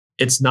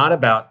it's not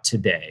about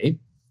today.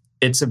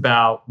 It's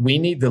about we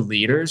need the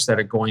leaders that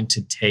are going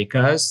to take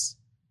us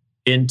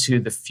into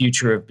the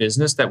future of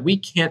business that we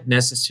can't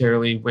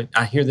necessarily,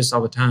 I hear this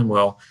all the time,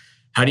 well,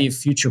 how do you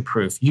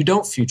future-proof? You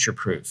don't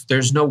future-proof.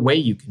 There's no way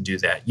you can do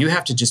that. You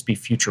have to just be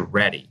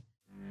future-ready.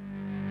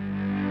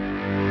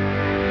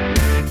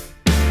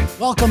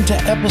 Welcome to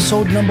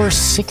episode number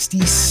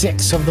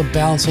 66 of the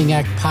Balancing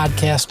Act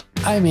podcast.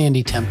 I'm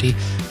Andy Temte.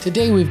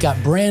 Today we've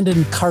got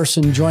Brandon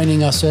Carson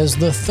joining us as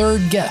the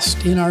third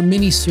guest in our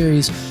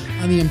mini-series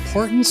on the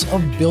importance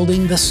of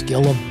building the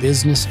skill of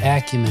business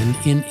acumen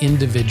in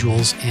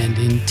individuals and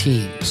in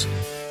teams.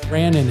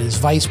 Brandon is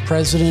Vice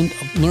President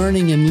of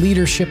Learning and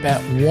Leadership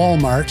at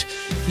Walmart.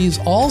 He's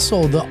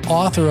also the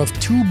author of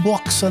 2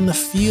 books on the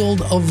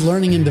field of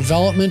learning and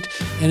development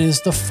and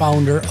is the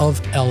founder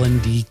of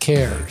L&D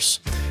Cares.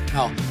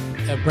 Now,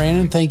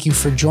 Brandon, thank you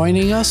for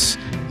joining us.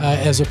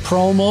 As a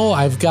promo,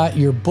 I've got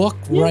your book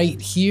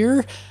right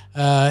here.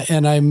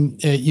 And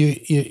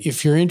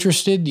if you're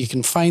interested, you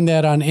can find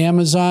that on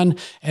Amazon.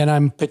 And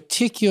I'm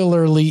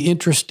particularly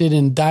interested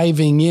in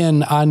diving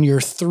in on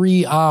your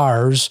 3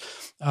 R's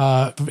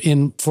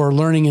for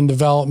learning and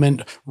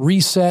development: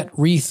 reset,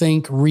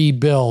 rethink,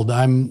 rebuild.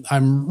 I'm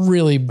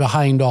really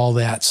behind all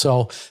that.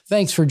 So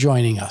thanks for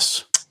joining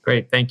us.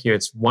 Great. Thank you.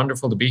 It's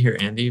wonderful to be here,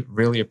 Andy.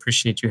 Really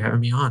appreciate you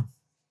having me on.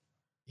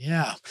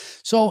 Yeah.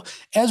 So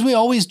as we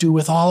always do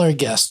with all our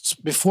guests,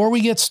 before we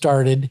get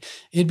started,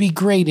 it'd be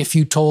great if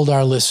you told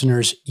our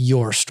listeners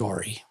your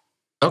story.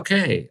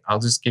 Okay, I'll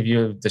just give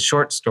you the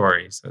short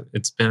story. So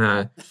it's been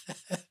a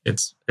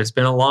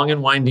long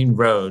and winding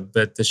road,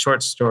 but the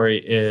short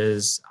story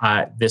is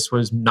this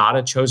was not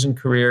a chosen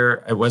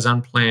career. It was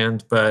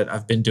unplanned, but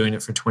I've been doing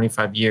it for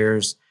 25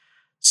 years.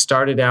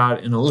 Started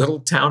out in a little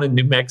town in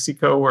New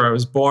Mexico where I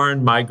was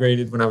born,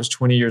 migrated when I was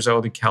 20 years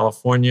old to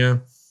California,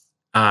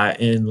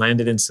 and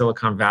landed in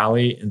Silicon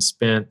Valley and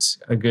spent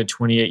a good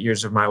 28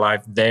 years of my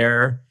life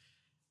there.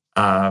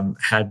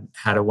 Had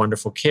a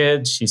wonderful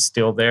kid. She's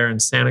still there in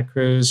Santa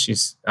Cruz.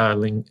 She's a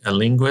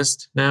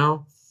linguist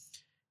now,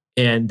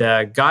 and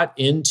got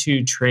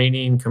into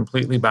training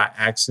completely by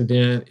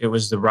accident. It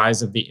was the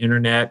rise of the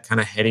internet,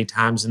 kind of heady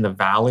times in the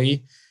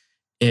Valley,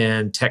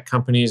 and tech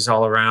companies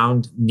all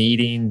around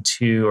needing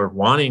to or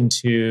wanting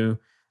to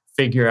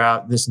figure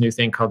out this new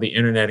thing called the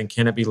internet and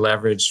can it be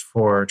leveraged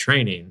for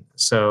training.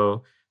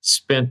 So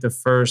spent the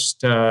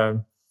first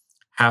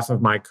half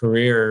of my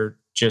career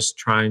just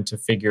trying to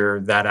figure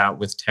that out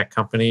with tech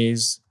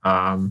companies,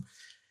 and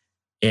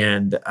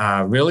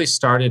really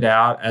started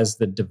out as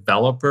the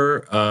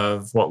developer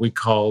of what we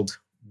called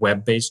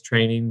web-based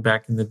training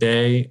back in the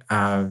day.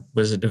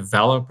 Was a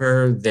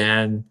developer,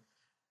 then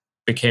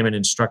became an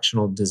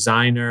instructional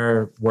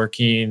designer,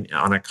 working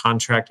on a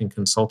contract and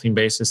consulting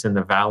basis in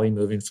the Valley,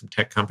 moving from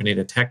tech company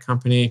to tech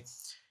company.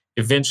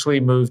 Eventually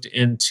moved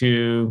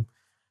into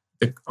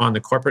on the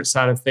corporate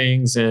side of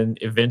things, and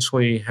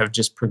eventually have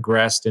just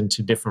progressed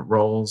into different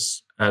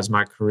roles as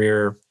my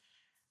career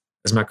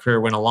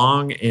went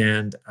along,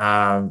 and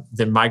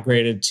then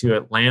migrated to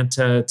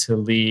Atlanta to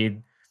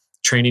lead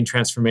training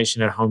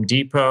transformation at Home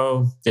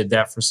Depot. Did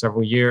that for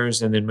several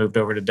years, and then moved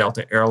over to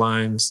Delta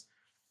Airlines,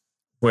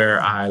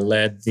 where I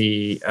led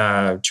the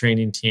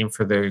training team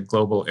for the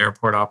global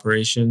airport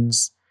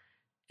operations.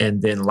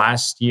 And then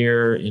last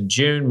year in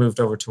June, moved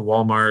over to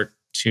Walmart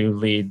to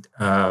lead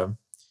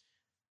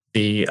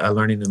the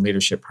learning and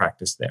leadership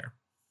practice there.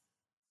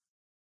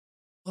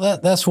 Well,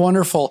 that's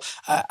wonderful.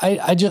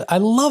 I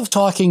love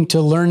talking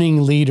to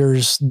learning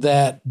leaders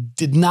that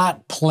did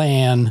not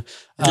plan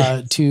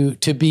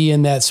to be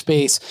in that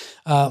space.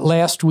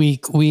 Last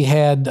week we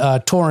had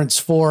Torrance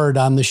Ford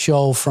on the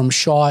show from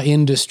Shaw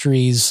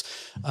Industries,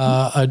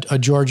 another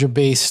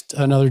Georgia-based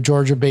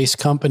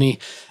company,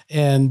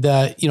 and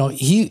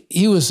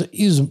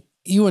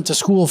he went to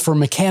school for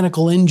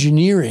mechanical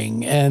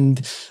engineering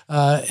and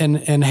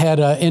had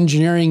an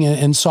engineering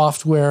and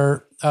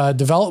software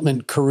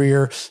development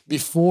career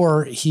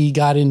before he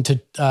got into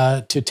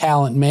to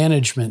talent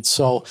management.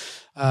 So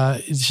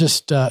it's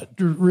just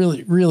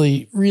really,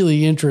 really,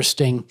 really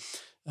interesting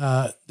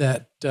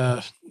that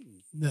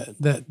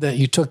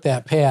you took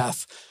that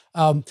path.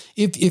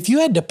 If you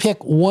had to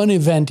pick one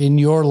event in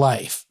your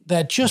life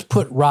that just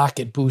put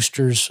rocket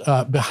boosters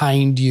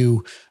behind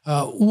you,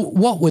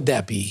 what would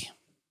that be?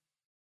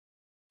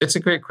 It's a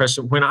great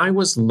question. When I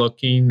was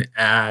working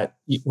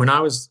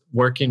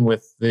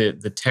with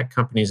the tech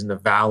companies in the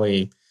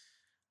Valley,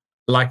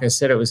 like I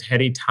said, it was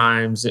heady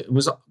times. It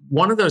was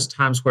one of those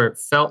times where it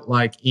felt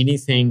like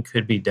anything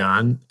could be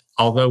done,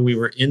 although we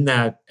were in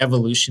that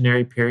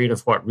evolutionary period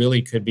of what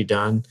really could be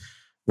done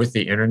with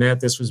the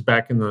internet. This was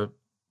back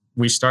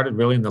we started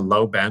really in the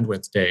low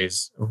bandwidth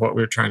days of what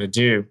we were trying to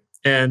do.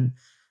 And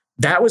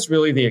that was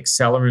really the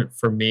accelerant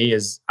for me.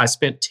 Is I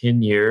spent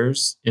 10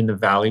 years in the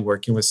Valley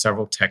working with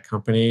several tech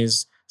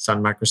companies,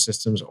 Sun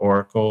Microsystems,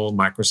 Oracle,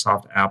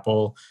 Microsoft,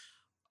 Apple,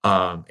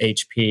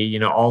 HP,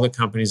 all the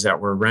companies that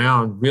were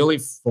around, really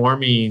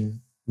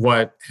forming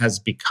what has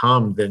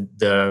become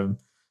the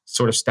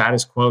sort of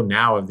status quo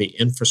now of the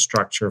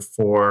infrastructure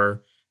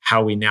for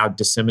how we now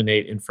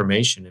disseminate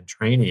information and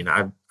training.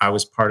 I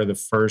was part of the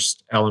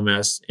first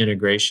LMS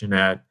integration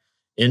at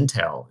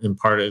Intel,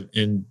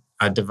 and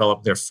I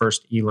developed their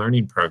first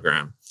e-learning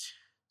program.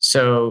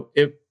 So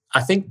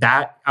I think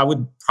that I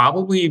would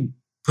probably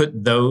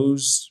put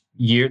those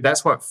years.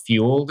 That's what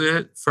fueled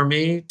it for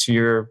me. To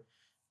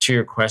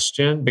your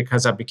question,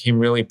 because I became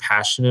really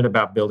passionate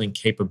about building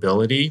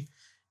capability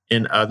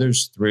in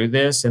others through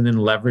this, and then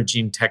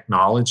leveraging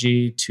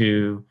technology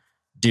to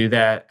do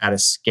that at a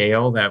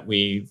scale that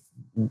we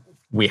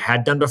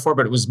had done before,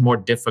 but it was more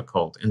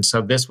difficult. And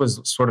so this was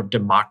sort of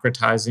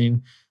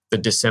democratizing the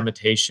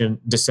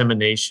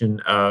dissemination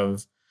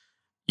of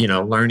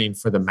learning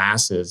for the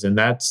masses, and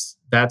that's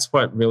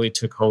what really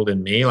took hold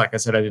in me. Like I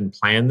said, I didn't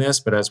plan this,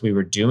 but as we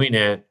were doing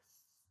it,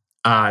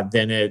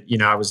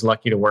 then I was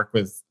lucky to work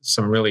with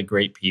some really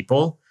great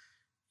people,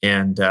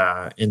 and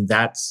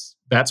that's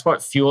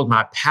what fueled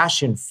my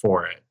passion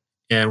for it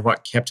and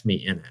what kept me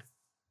in it.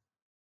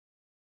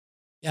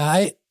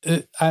 Yeah,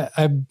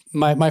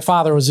 my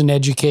father was an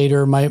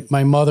educator.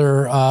 My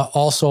mother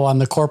also on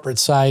the corporate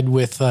side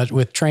with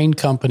Train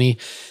Company,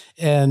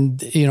 and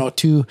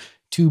to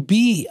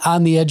be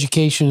on the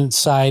education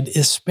side,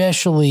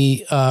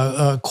 especially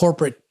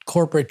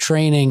corporate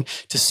training,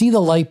 to see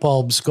the light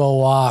bulbs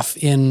go off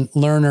in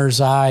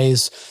learners'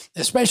 eyes,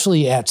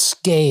 especially at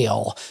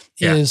scale,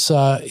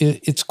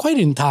 it's quite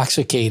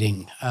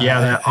intoxicating.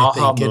 That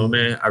aha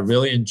moment. I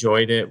really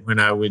enjoyed it when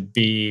I would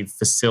be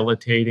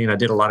facilitating. I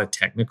did a lot of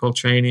technical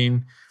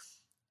training,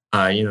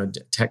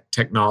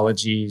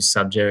 technology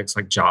subjects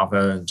like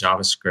Java and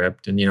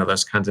JavaScript and,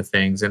 those kinds of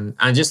things. And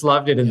I just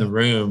loved it in the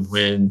room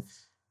when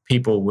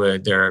people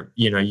would,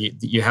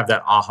 you have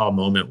that aha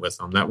moment with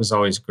them. That was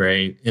always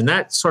great. And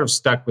that sort of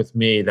stuck with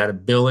me, that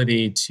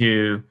ability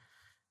to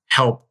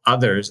help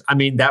others. I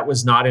mean, that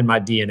was not in my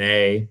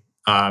DNA.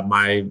 I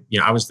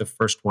was the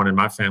first one in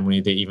my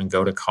family to even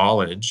go to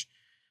college.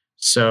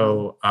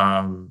 So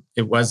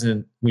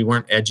we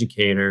weren't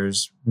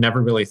educators,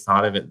 never really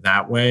thought of it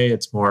that way.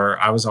 It's more,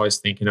 I was always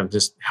thinking of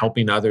just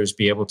helping others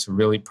be able to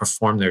really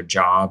perform their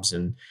jobs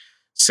and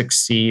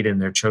succeed in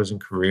their chosen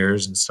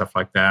careers and stuff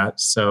like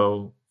that.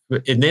 So,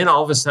 and then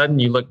all of a sudden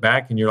you look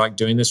back and you're like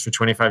doing this for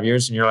 25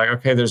 years and you're like,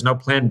 okay, there's no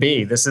plan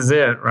B. This is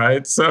it,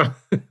 right? So,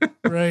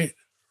 Right.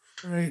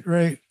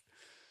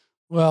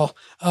 Well,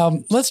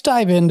 let's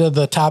dive into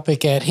the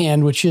topic at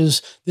hand, which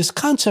is this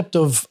concept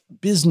of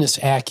business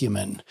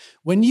acumen.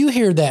 When you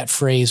hear that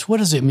phrase, what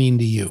does it mean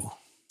to you?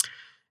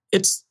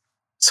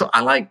 So I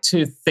like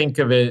to think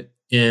of it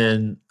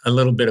in a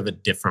little bit of a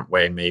different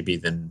way, maybe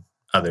than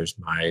others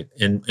might.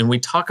 And we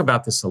talk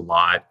about this a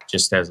lot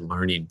just as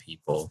learning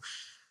people.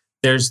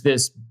 There's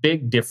this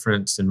big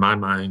difference in my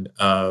mind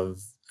of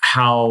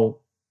how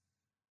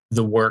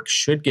the work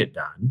should get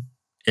done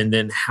and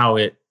then how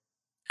it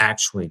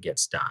actually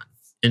gets done.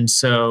 And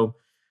so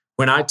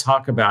when I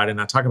talk about it,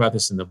 and I talk about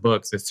this in the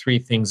book, the three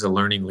things a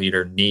learning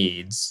leader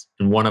needs,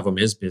 and one of them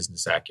is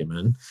business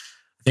acumen.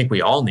 I think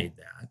we all need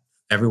that.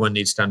 Everyone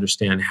needs to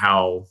understand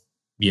how,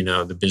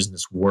 the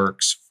business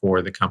works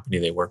for the company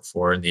they work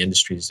for and the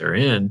industries they're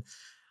in.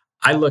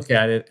 I look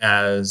at it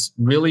as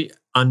really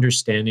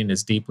understanding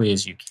as deeply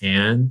as you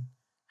can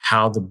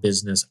how the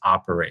business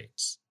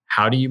operates.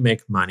 How do you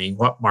make money?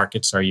 What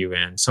markets are you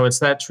in? So it's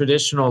that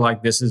traditional,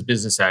 like, this is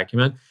business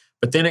acumen.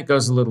 But then it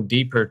goes a little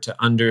deeper to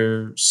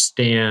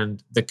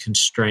understand the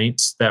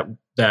constraints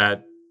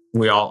that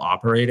we all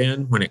operate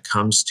in when it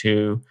comes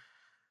to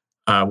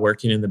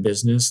working in the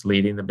business,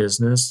 leading the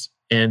business.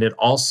 And it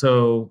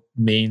also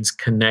means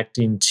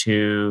connecting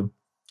to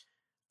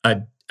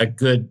a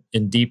good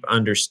and deep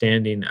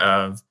understanding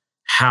of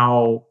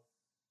how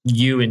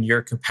you, in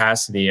your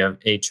capacity of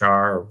HR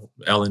or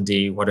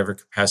L&D, whatever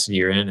capacity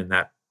you're in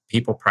that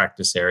people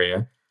practice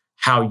area,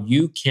 how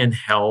you can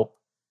help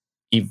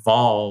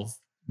evolve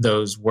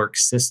those work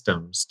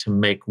systems to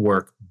make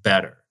work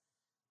better.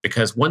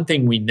 Because one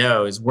thing we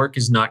know is work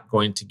is not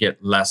going to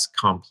get less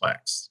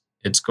complex.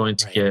 It's going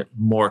to get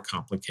more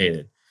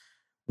complicated.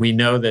 We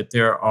know that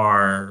there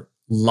are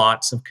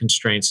lots of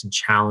constraints and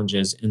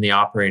challenges in the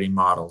operating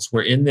models.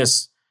 We're in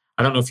this,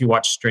 I don't know if you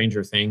watch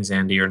Stranger Things,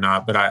 Andy, or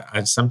not, but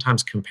I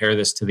sometimes compare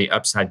this to the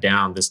upside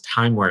down, this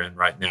time we're in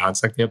right now.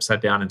 It's like the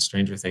upside down in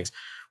Stranger Things.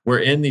 We're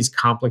in these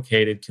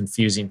complicated,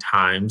 confusing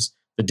times.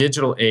 The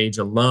digital age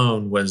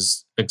alone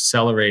was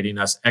accelerating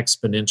us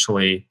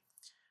exponentially.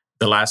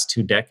 The last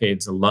 2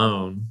 decades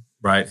alone,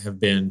 right, have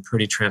been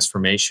pretty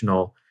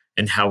transformational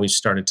in how we've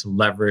started to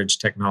leverage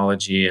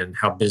technology and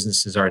how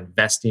businesses are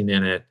investing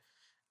in it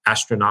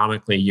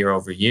astronomically year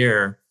over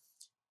year.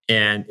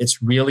 And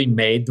it's really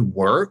made the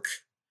work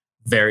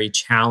very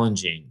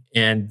challenging.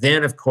 And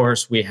then, of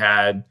course, we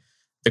had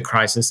the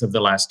crisis of the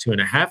last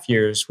 2.5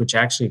 years, which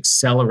actually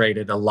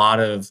accelerated a lot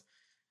of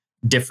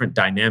different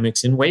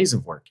dynamics in ways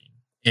of working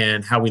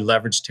and how we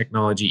leverage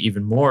technology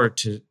even more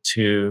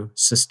to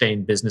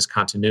sustain business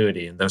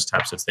continuity and those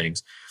types of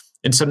things.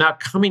 And so now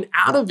coming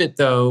out of it,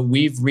 though,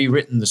 we've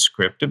rewritten the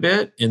script a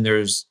bit, and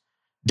there's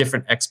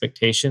different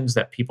expectations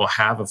that people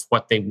have of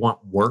what they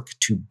want work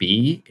to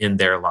be in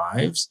their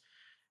lives.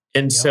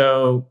 And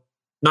so,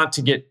 not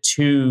to get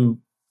too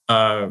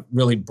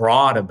really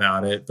broad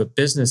about it, but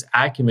business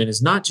acumen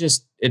is not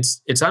just,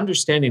 it's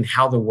understanding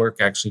how the work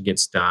actually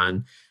gets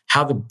done,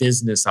 how the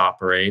business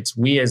operates.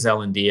 We as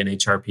L&D and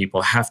HR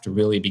people have to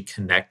really be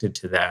connected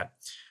to that.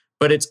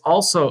 But it's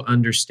also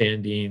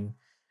understanding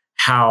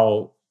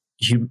how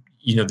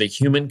the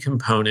human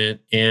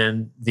component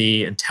and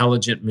the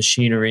intelligent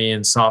machinery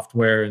and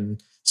software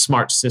and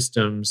smart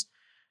systems,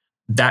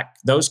 that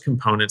those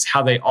components,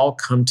 how they all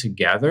come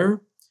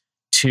together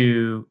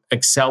to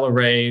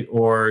accelerate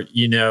or,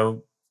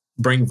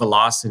 bring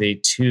velocity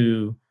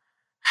to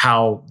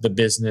how the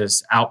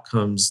business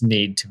outcomes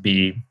need to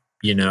be,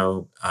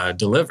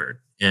 delivered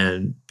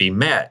and be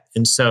met.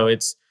 And so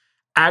it's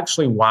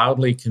actually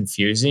wildly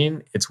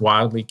confusing. It's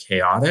wildly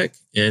chaotic,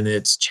 and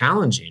it's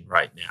challenging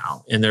right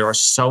now. And there are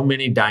so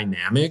many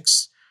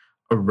dynamics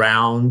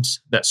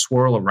that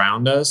swirl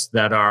around us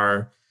that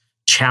are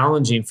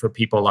challenging for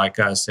people like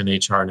us in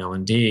HR and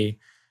L&D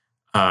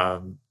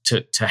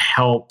to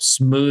help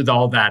smooth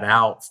all that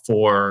out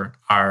for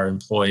our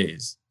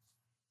employees.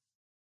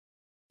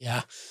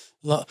 Yeah.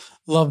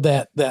 Love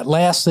that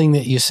last thing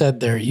that you said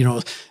there,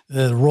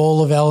 the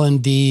role of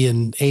L&D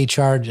and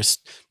HR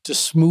just to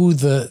smooth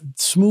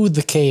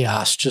the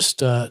chaos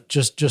just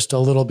a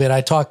little bit.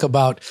 I talk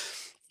about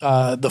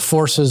the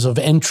forces of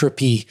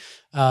entropy,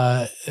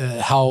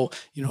 how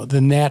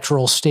the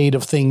natural state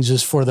of things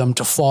is for them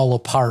to fall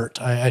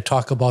apart. I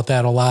talk about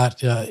that a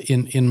lot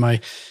in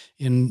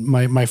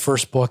my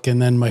first book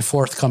and then my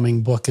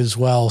forthcoming book as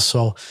well.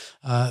 So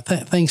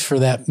thanks for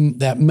that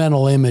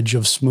mental image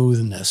of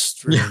smoothness.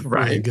 It's really,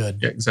 really good.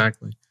 Yeah,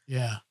 exactly.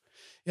 Yeah.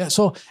 Yeah.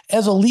 So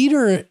as a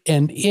leader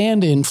and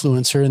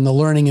influencer in the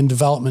learning and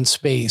development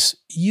space,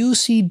 you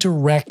see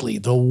directly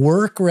the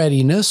work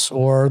readiness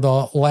or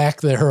the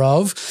lack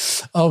thereof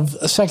of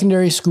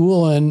secondary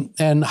school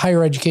and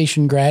higher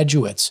education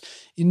graduates.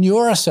 In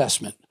your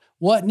assessment,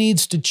 what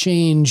needs to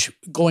change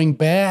going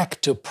back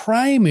to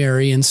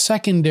primary and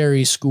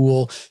secondary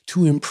school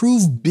to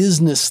improve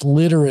business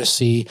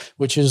literacy,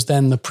 which is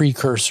then the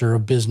precursor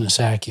of business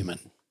acumen?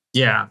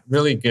 Yeah,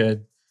 really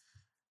good.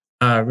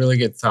 Really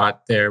good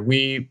thought there.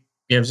 I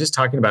was just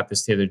talking about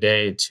this the other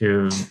day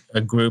to a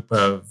group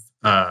of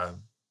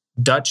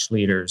Dutch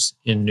leaders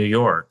in New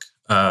York.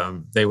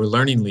 They were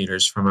learning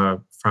leaders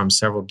from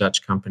several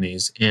Dutch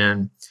companies,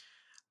 and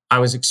I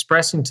was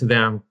expressing to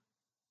them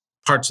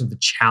parts of the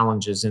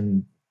challenges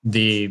in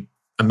the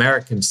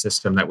American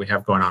system that we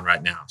have going on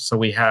right now. So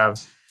we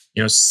have,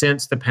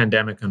 since the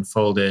pandemic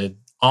unfolded,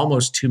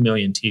 almost 2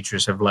 million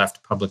teachers have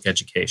left public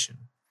education.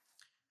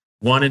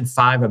 1 in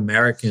 5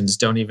 Americans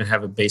don't even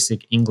have a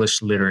basic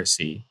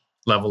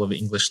level of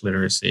English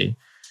literacy.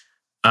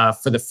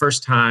 For the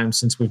first time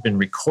since we've been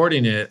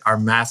recording it, our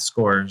math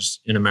scores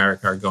in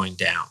America are going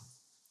down.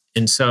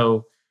 And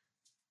so,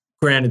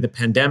 granted, the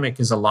pandemic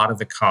is a lot of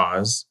the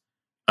cause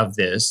of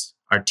this.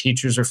 Our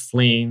teachers are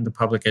fleeing the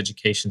public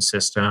education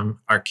system.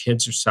 Our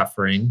kids are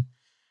suffering.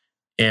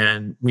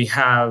 And we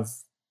have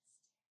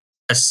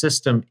a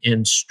system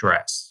in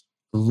stress,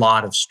 a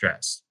lot of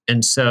stress.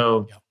 And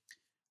so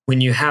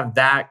when you have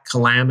that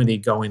calamity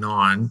going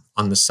on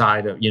the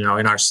side of, in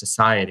our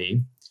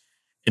society,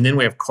 and then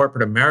we have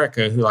corporate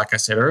America who, like I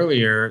said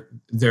earlier,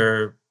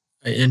 they're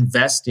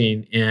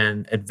investing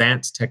in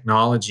advanced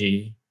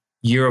technology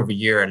year over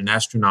year at an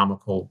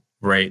astronomical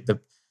rate. The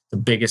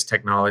biggest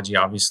technology,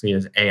 obviously,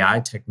 is AI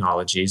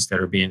technologies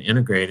that are being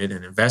integrated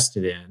and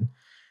invested in.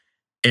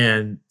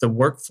 And the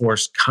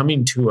workforce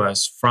coming to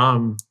us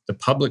from the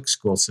public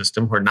school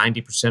system, where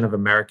 90% of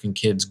American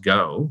kids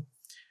go,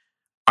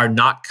 are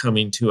not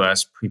coming to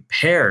us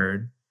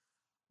prepared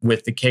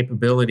with the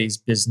capabilities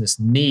business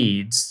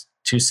needs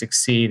to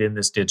succeed in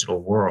this digital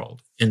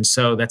world. And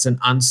so that's an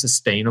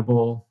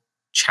unsustainable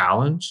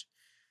challenge,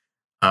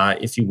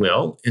 if you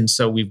will. And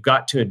so we've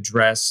got to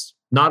address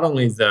not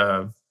only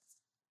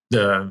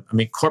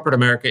corporate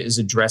America is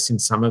addressing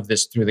some of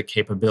this through the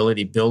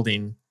capability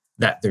building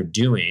that they're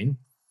doing.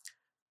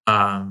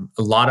 A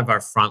lot of our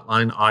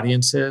frontline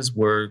audiences,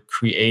 we're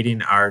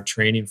creating our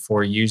training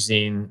for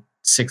using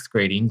 6th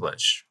grade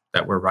English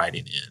that we're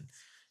writing in.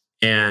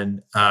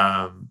 And,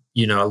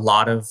 a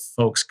lot of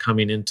folks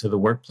coming into the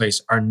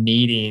workplace are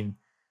needing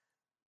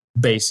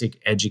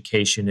basic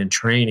education and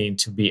training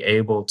to be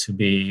able to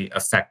be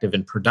effective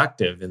and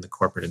productive in the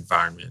corporate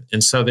environment.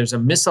 And so there's a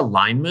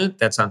misalignment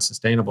that's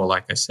unsustainable,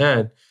 like I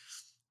said.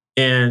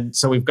 And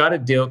so we've got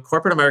to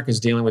corporate America is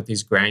dealing with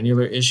these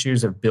granular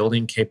issues of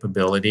building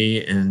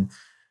capability and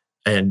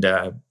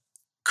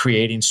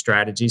creating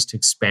strategies to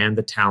expand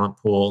the talent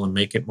pool and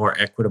make it more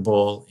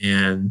equitable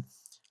and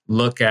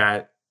look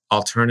at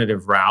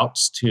alternative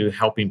routes to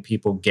helping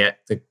people get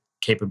the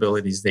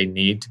capabilities they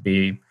need to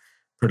be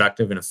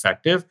productive and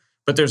effective.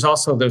 But there's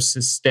also those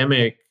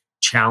systemic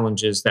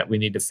challenges that we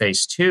need to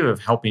face too, of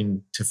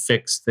helping to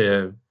fix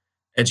the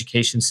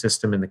education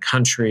system in the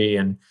country.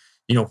 And,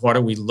 what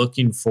are we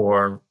looking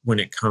for when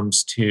it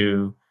comes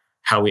to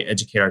how we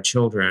educate our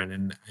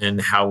children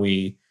and how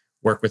we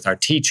work with our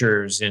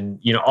teachers and,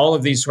 all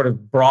of these sort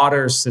of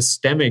broader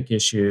systemic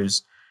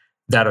issues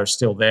that are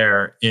still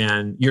there.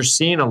 And you're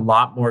seeing a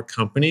lot more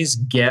companies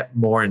get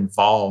more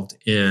involved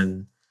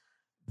in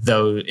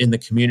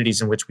the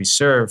communities in which we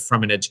serve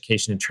from an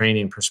education and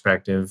training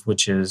perspective,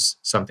 which is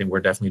something we're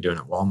definitely doing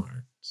at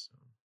Walmart. So.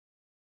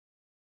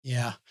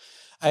 Yeah.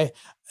 I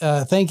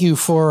thank you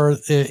for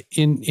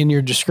in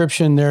your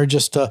description there,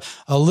 just a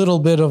little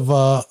bit of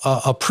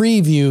a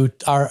preview.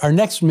 Our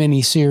next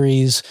mini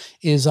series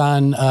is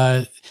on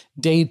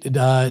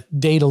data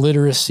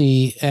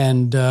literacy,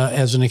 and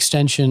as an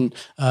extension,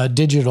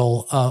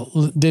 digital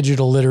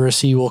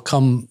literacy will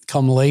come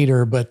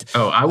later. But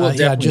I will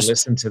definitely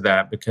listen to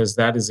that, because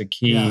that is a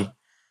key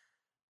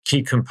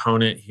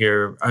component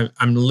here.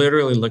 I'm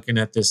literally looking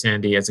at this,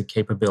 Andy, as a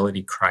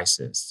capability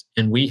crisis,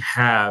 and we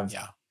have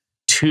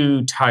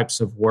two types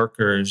of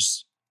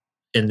workers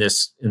in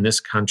this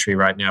country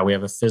right now. We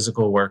have a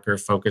physical worker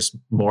focused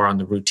more on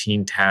the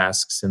routine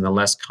tasks and the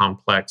less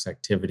complex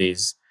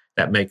activities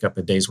that make up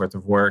a day's worth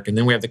of work. And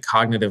then we have the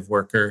cognitive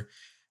worker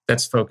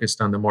that's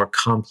focused on the more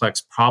complex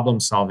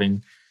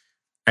problem-solving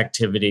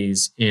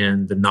activities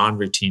and the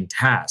non-routine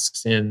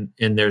tasks. And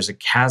there's a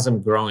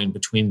chasm growing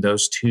between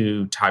those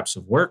two types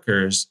of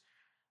workers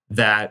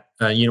that,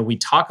 we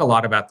talk a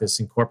lot about this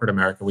in corporate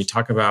America. We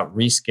talk about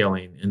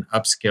reskilling and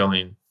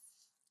upskilling.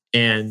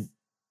 And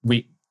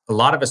a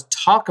lot of us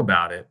talk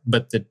about it,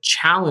 but the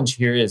challenge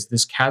here is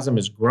this chasm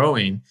is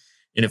growing.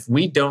 And if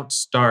we don't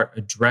start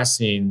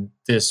addressing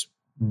this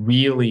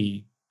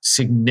really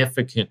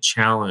significant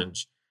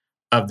challenge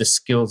of the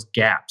skills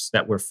gaps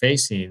that we're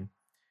facing,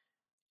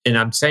 and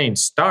I'm saying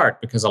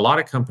start because a lot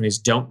of companies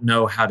don't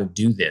know how to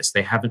do this.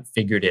 They haven't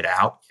figured it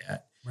out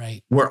yet.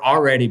 Right. We're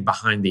already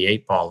behind the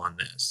 8 ball on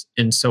this.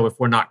 And so if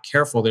we're not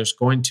careful, there's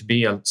going to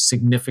be a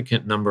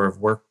significant number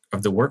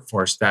of the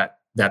workforce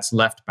that's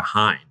left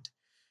behind.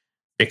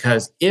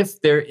 Because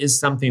if there is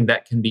something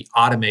that can be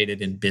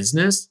automated in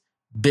business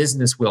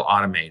will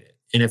automate it.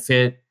 And if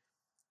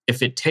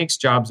it takes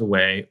jobs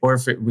away, or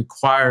if it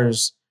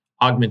requires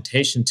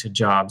augmentation to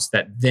jobs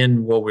that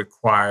then will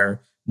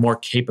require more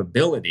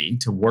capability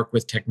to work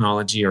with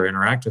technology or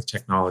interact with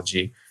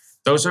technology,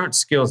 those aren't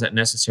skills that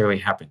necessarily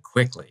happen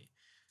quickly.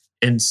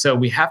 And so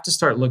we have to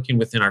start looking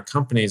within our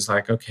companies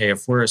like, okay,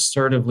 if we're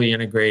assertively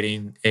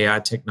integrating AI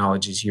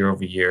technologies year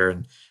over year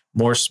and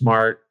more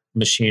smart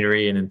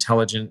machinery and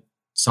intelligent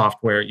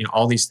software,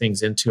 all these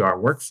things into our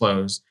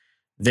workflows,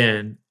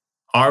 then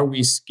are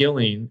we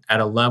skilling at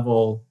a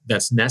level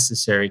that's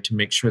necessary to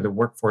make sure the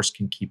workforce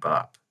can keep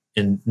up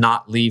and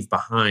not leave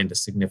behind a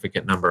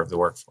significant number of the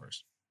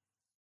workforce?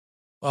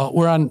 Well,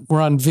 we're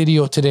on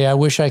video today. I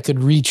wish I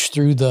could reach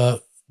through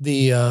the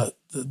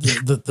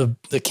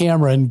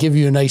camera and give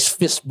you a nice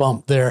fist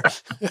bump there,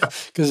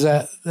 because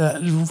that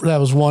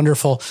was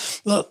wonderful.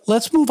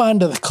 Let's move on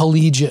to the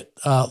collegiate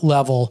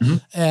level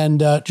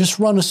and just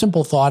run a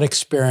simple thought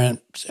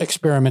experiment.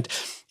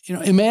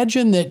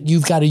 Imagine that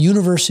you've got a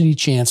university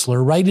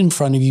chancellor right in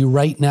front of you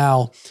right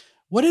now.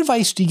 What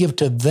advice do you give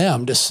to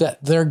them to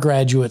set their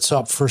graduates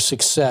up for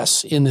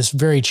success in this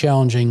very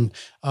challenging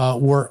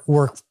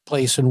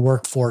workplace and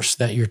workforce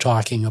that you're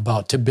talking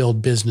about to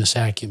build business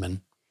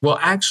acumen? Well,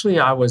 actually,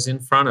 I was in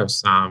front of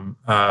some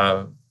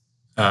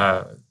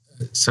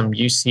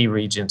UC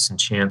regents and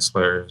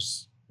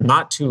chancellors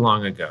not too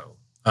long ago,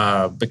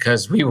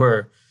 because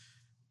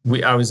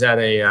I was at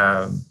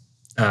a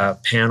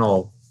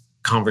panel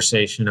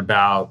conversation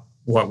about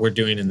what we're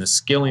doing in the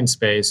skilling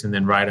space, and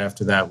then right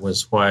after that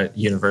was what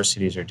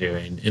universities are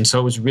doing. And so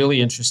it was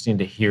really interesting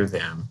to hear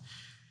them.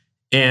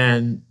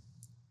 And,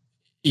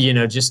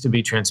 just to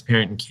be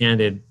transparent and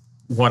candid,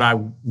 what I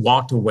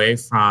walked away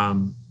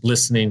from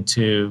listening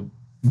to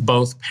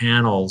both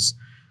panels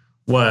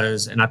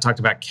was, and I talked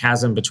about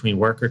chasm between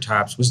worker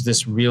types, was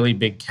this really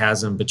big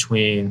chasm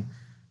between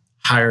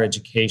higher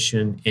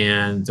education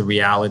and the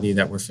reality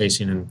that we're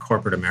facing in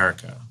corporate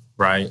America,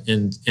 right?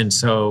 And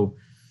so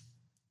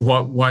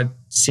what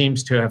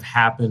seems to have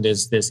happened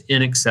is this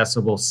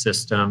inaccessible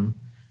system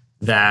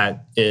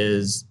that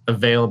is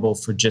available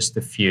for just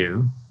a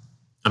few.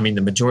 I mean,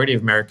 the majority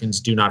of Americans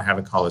do not have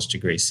a college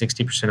degree.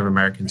 60% of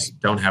Americans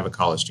don't have a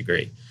college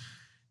degree.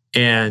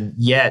 And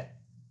yet,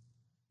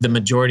 the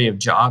majority of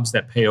jobs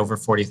that pay over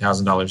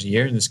 $40,000 a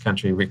year in this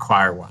country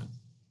require one.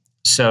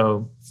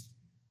 So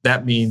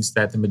that means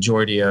that the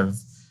majority of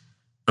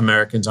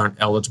Americans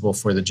aren't eligible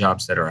for the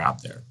jobs that are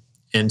out there.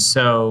 And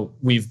so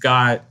we've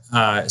got,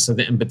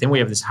 but then we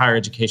have this higher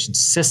education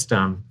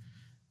system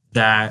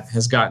that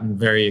has gotten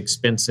very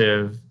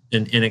expensive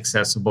and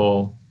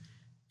inaccessible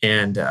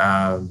and,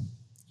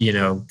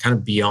 kind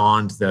of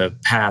beyond the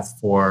path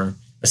for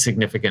a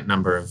significant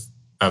number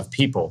of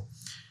people.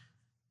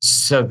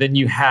 So then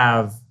you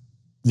have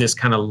this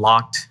kind of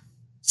locked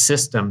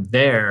system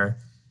there,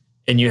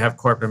 and you have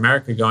corporate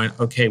America going,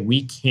 okay,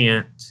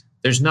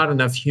 there's not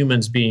enough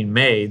humans being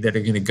made that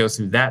are going to go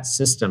through that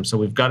system. So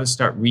we've got to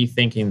start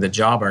rethinking the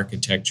job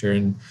architecture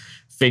and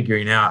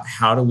figuring out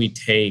how do we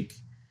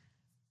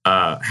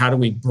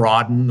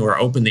broaden or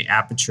open the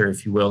aperture,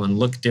 if you will, and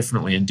look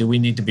differently? And do we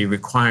need to be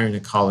requiring a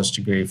college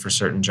degree for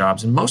certain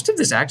jobs? And most of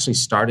this actually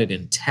started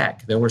in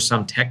tech. There were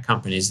some tech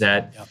companies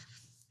that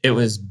it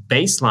was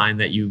baseline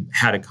that you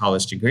had a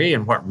college degree.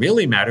 And what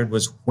really mattered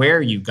was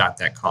where you got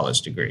that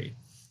college degree.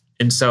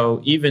 And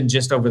so even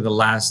just over the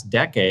last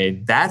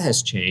decade, that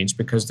has changed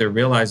because they're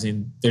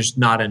realizing there's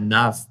not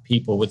enough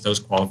people with those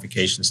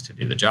qualifications to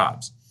do the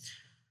jobs.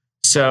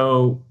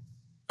 So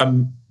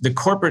the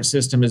corporate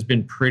system has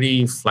been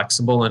pretty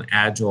flexible and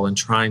agile in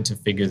trying to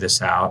figure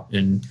this out.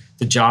 And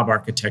the job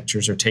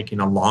architectures are taking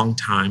a long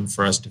time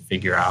for us to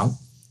figure out.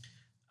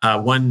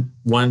 One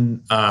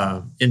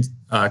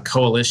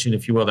coalition,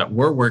 if you will, that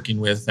we're working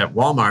with at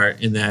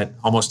Walmart and that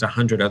almost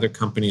 100 other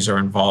companies are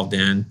involved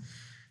in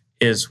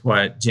is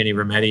what Jenny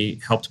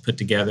Rometty helped put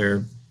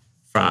together,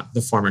 from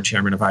the former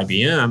chairman of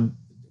IBM,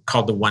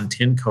 called the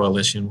 110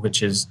 Coalition,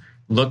 which is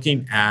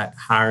looking at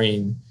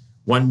hiring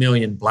 1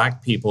 million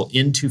Black people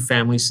into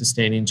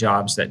family-sustaining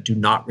jobs that do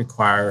not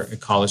require a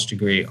college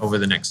degree over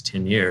the next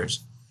 10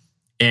 years.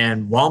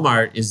 And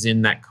Walmart is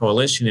in that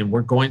coalition, and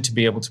we're going to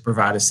be able to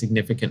provide a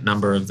significant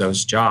number of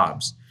those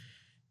jobs.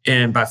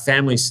 And by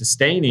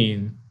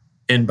family-sustaining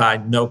and by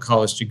no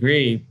college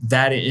degree,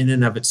 that in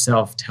and of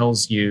itself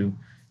tells you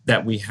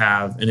that we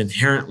have an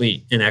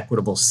inherently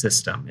inequitable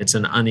system. It's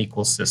an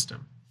unequal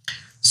system.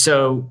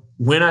 So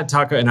when I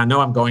talk, and I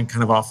know I'm going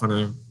kind of off on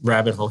a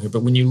rabbit hole here,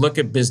 but when you look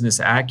at business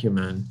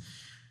acumen,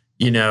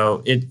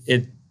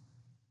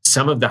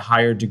 some of the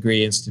higher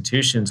degree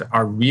institutions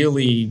are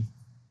really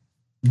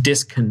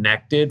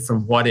disconnected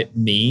from what it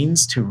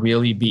means to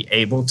really be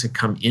able to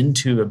come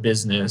into a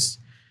business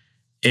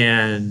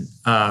and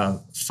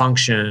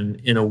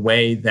function in a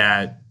way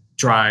that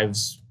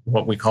drives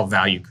what we call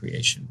value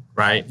creation,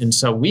 right? And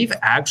so we've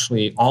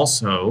actually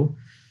also,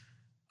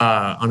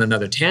 on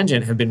another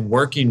tangent, have been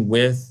working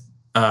with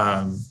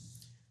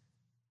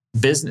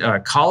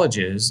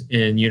colleges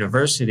and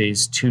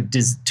universities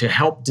to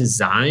help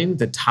design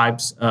the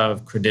types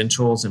of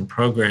credentials and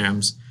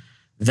programs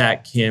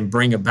that can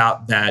bring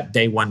about that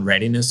day one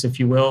readiness, if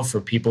you will, for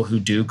people who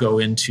do go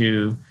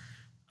into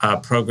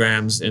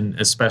programs, and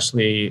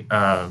especially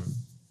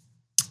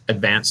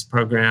advanced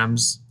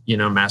programs,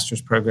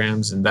 master's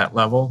programs and that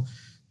level,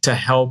 to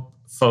help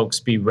folks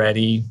be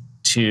ready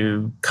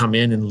to come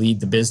in and lead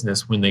the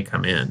business when they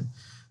come in.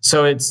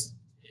 So it's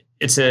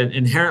an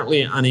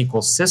inherently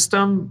unequal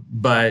system,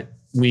 but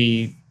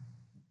we're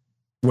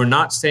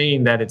not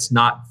saying that it's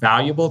not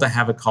valuable to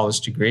have a college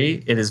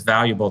degree. It is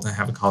valuable to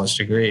have a college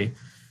degree.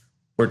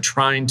 We're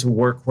trying to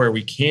work where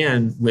we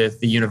can with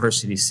the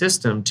university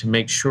system to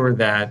make sure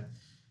that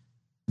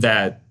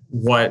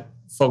what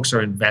folks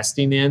are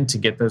investing in to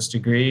get those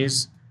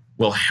degrees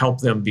will help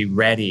them be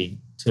ready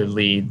to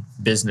lead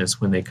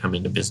business when they come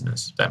into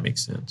business, if that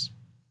makes sense.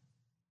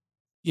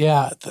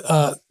 Yeah,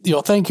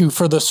 thank you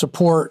for the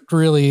support,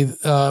 really,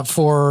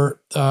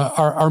 for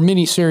our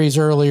mini series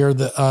earlier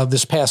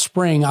this past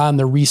spring on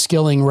the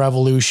reskilling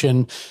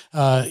revolution.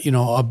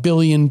 1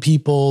 billion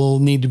people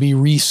need to be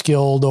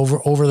reskilled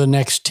over the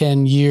next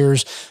 10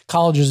 years.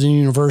 Colleges and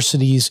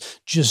universities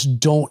just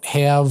don't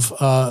have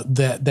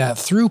that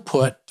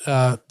throughput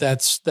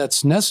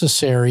that's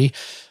necessary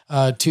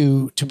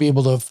to be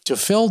able to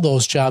fill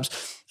those jobs.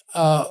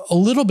 A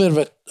little bit of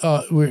it,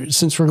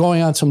 since we're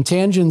going on some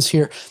tangents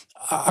here.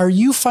 Are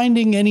you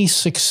finding any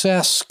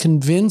success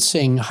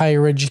convincing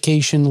higher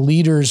education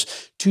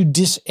leaders to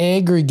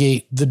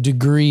disaggregate the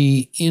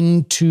degree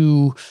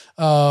into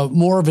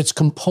more of its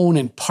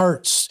component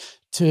parts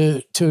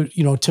to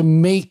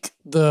make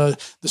the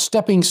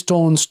stepping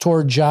stones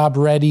toward job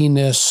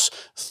readiness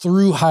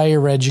through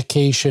higher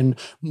education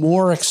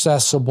more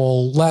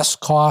accessible, less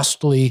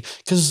costly?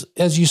 Because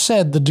as you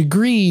said, the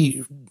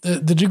degree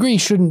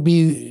shouldn't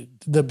be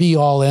the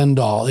be-all,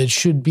 end-all. It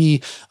should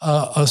be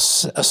a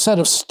set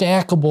of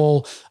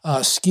stackable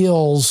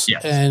skills,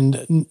 yes,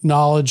 and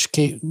knowledge,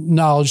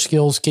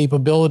 skills,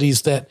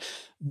 capabilities that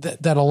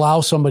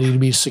allow somebody to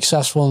be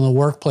successful in the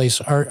workplace.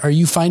 Are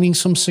you finding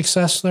some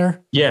success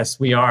there?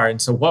 Yes, we are.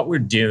 And so what we're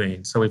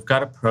doing, we've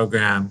got a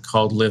program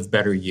called Live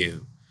Better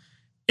You.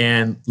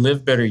 And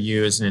Live Better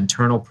You is an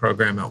internal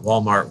program at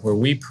Walmart where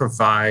we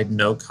provide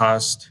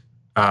no-cost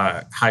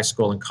high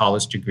school and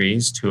college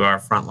degrees to our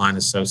frontline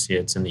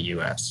associates in the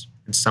U.S.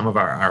 and some of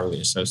our hourly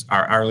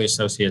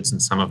associates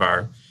and some of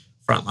our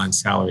frontline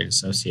salaried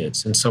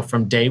associates. And so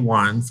from day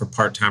one for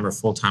part-time or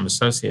full-time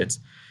associates,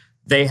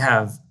 they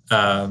have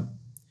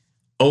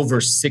over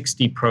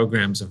 60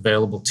 programs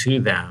available to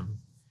them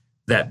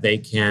that they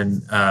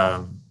can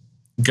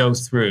go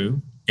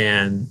through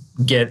and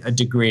get a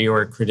degree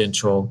or a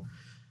credential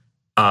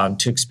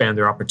to expand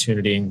their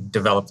opportunity and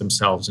develop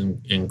themselves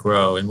and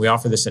grow. And we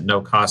offer this at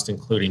no cost,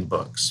 including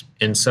books.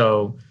 And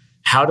so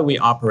how do we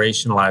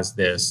operationalize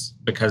this?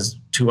 Because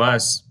to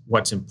us,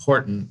 what's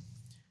important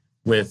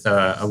with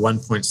a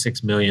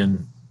 1.6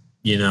 million,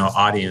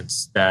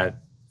 audience that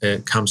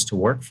comes to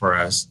work for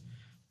us,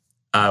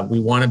 we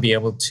want to be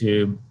able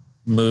to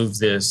move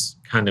this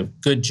kind of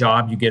good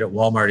job you get at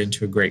Walmart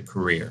into a great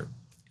career.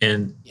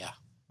 And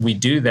we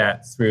do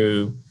that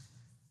through,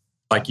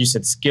 like you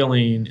said,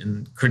 skilling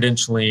and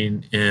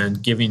credentialing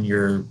and giving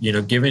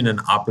giving an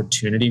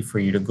opportunity for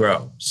you to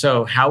grow.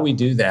 So how we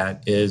do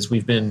that is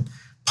we've been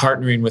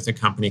partnering with a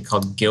company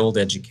called Guild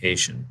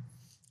Education.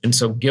 And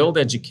so Guild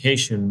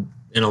Education,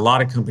 and a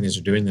lot of companies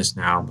are doing this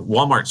now, but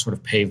Walmart sort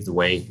of paved the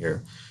way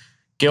here.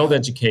 Guild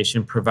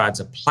Education provides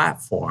a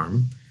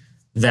platform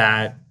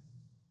that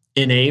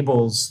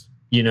enables,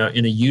 in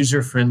a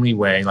user-friendly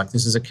way, like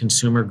this is a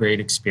consumer-grade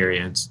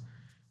experience,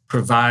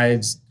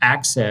 provides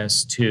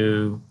access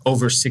to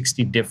over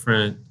 60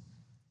 different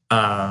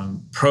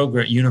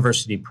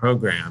university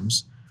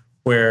programs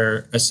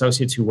where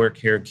associates who work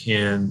here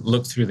can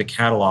look through the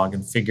catalog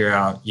and figure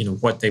out,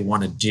 what they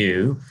want to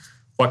do,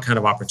 what kind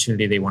of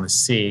opportunity they want to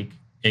seek.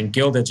 And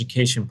Guild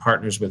Education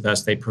partners with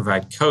us. They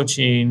provide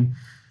coaching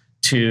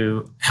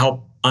to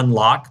help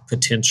unlock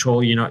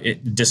potential,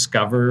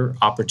 discover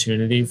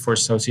opportunity for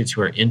associates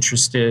who are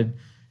interested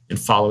in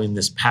following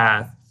this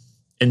path,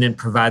 and then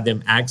provide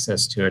them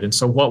access to it. And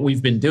so what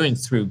we've been doing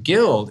through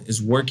Guild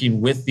is working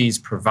with these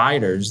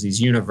providers, these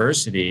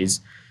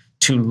universities,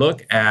 to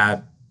look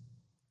at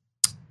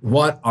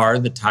what are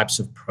the types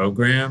of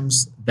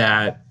programs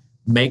that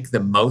make the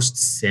most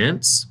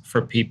sense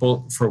for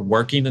people, for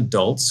working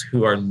adults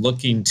who are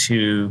looking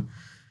to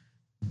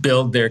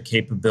build their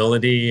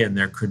capability and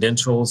their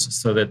credentials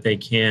so that they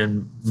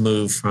can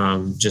move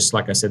from, just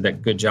like I said,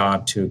 that good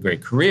job to a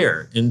great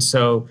career. And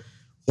so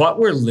what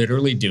we're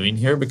literally doing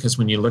here, because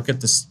when you look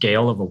at the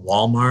scale of a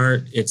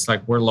Walmart, it's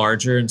like we're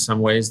larger in some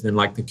ways than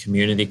like the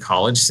community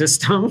college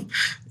system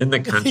in the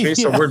country. Yeah.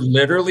 So we're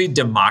literally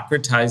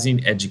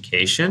democratizing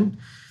education.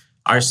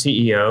 Our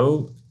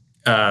CEO,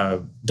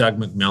 Doug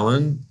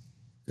McMillan,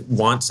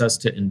 wants us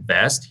to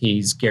invest.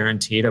 He's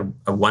guaranteed a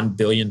 $1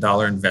 billion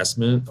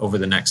investment over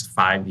the next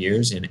 5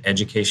 years in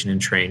education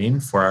and training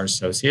for our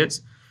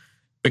associates,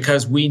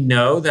 because we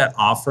know that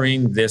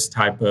offering this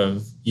type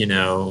of,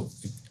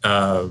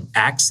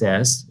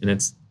 access, and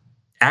it's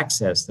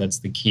access that's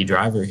the key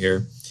driver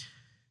here,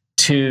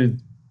 to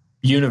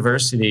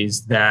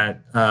universities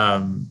that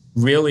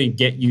really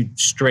get you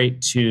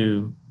straight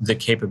to the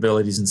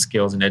capabilities and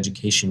skills and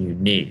education you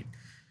need.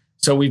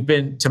 So we've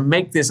been, to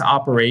make this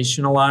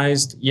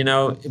operationalized,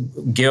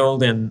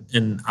 Guild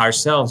and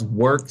ourselves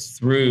work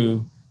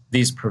through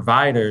these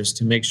providers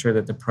to make sure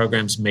that the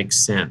programs make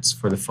sense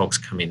for the folks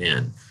coming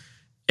in.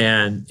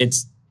 And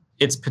it's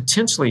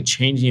potentially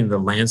changing the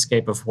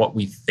landscape of what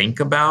we think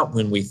about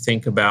when we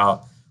think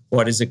about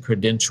what is a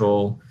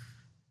credential,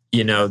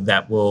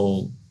 that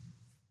will,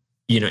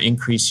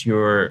 increase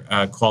your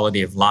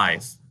quality of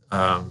life.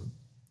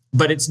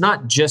 But it's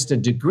not just a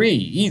degree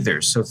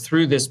either. So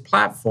through this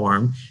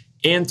platform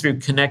and through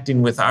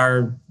connecting with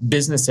our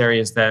business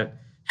areas that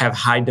have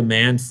high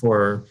demand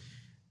for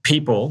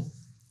people,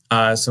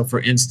 so for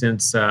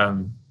instance,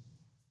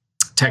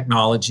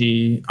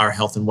 technology, our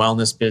health and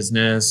wellness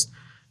business,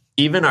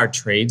 even our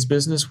trades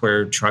business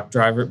where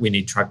we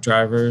need truck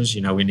drivers,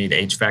 we need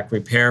HVAC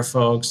repair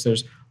folks.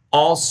 There's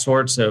all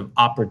sorts of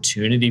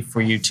opportunity for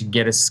you to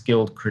get a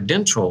skilled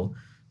credential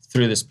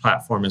through this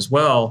platform as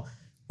well,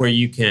 where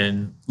you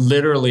can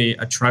literally,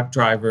 a truck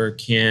driver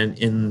can,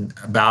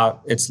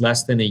 it's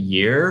less than a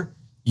year,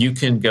 you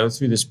can go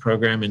through this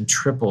program and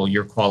triple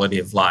your quality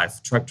of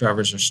life. Truck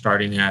drivers are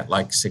starting at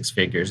like 6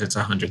 figures. It's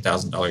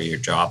 $100,000 a year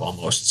job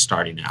almost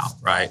starting out,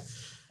 right?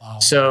 Wow.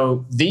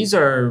 So these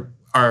are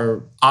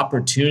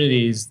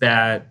opportunities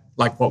that,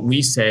 like what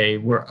we say,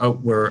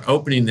 we're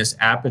opening this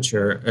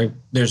aperture.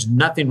 There's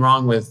nothing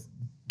wrong with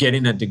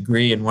getting a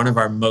degree, and one of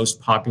our most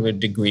popular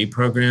degree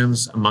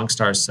programs amongst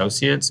our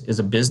associates is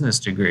a business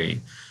degree.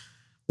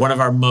 One of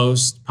our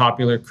most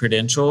popular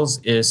credentials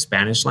is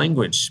Spanish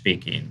language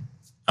speaking,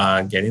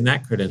 getting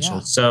that credential.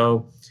 Yeah.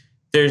 So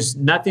there's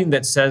nothing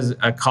that says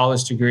a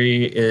college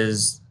degree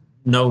is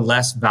no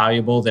less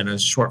valuable than a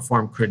short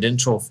form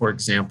credential, for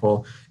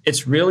example.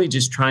 It's really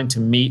just trying to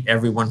meet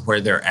everyone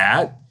where they're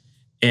at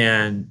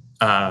and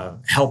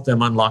help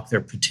them unlock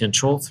their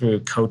potential through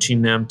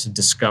coaching them to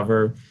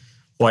discover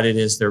what it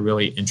is they're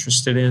really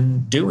interested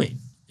in doing.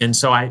 And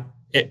so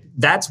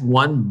that's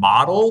one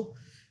model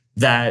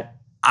that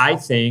I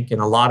think,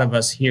 and a lot of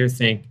us here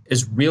think,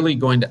 is really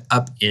going to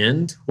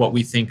upend what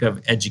we think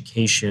of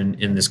education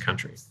in this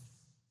country.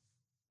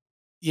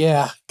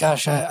 Yeah,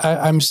 gosh,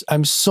 I'm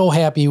so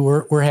happy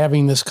we're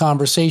having this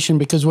conversation,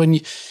 because when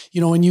you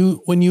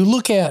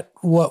look at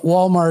what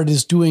Walmart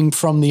is doing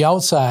from the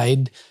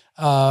outside,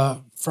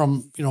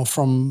 from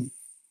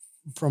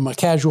a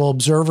casual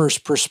observer's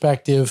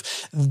perspective,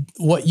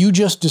 what you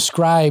just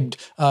described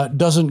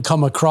doesn't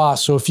come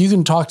across. So if you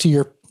can talk to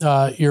your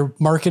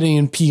marketing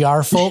and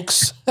PR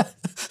folks,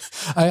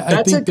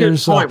 I think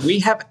there's a good point. We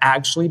have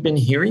actually been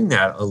hearing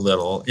that a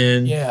little.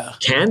 And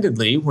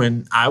candidly,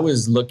 when I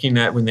was looking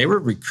at, when they were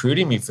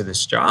recruiting me for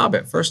this job,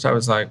 at first I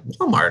was like,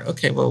 Walmart,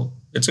 okay, well,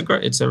 it's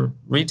a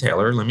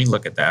retailer. Let me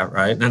look at that,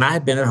 right? And I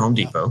had been at Home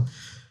Depot.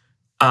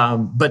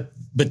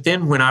 But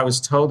then when I was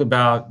told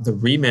about the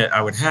remit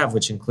I would have,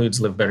 which includes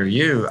Live Better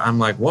You, I'm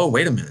like, whoa,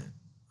 wait a minute.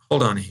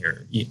 Hold on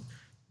here.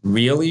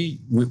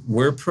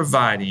 We're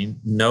providing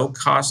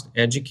no-cost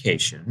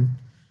education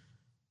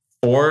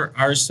for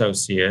our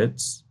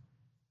associates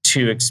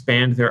to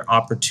expand their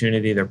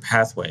opportunity, their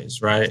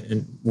pathways, right?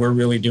 And we're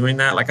really doing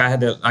that. Like I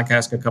had to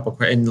ask a couple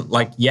questions, and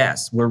like,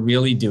 yes, we're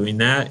really doing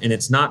that. And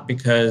it's not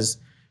because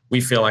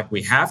we feel like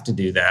we have to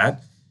do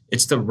that.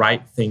 It's the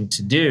right thing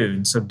to do.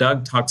 And so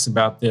Doug talks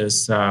about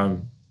this,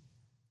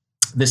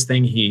 this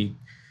thing he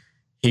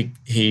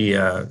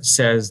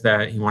says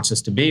that he wants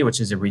us to be,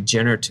 which is a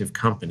regenerative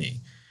company.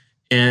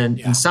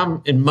 And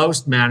in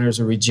most manners,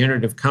 a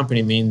regenerative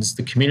company means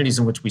the communities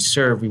in which we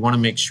serve, we want to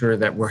make sure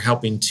that we're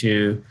helping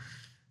to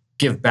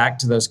give back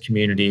to those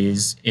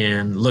communities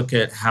and look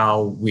at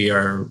how we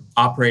are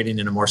operating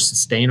in a more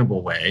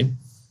sustainable way.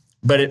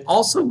 But it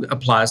also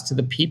applies to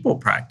the people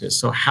practice.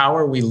 So how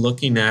are we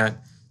looking at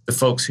the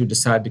folks who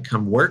decide to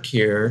come work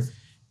here?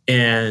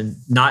 And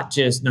not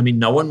just, I mean,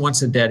 no one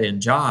wants a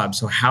dead-end job.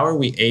 So how are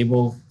we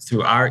able,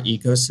 through our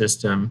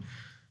ecosystem,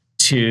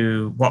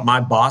 to what my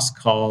boss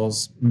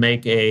calls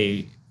make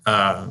a,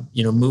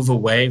 move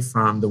away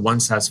from the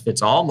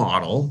one-size-fits-all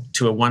model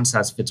to a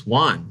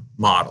one-size-fits-one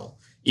model,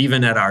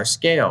 even at our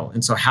scale.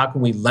 And so how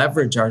can we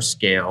leverage our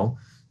scale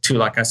to,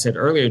 like I said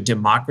earlier,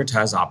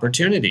 democratize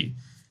opportunity?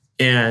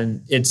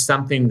 And it's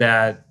something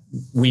that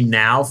we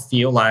now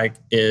feel like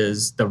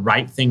is the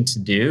right thing to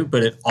do,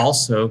 but it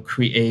also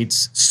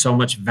creates so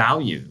much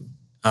value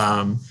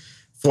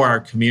for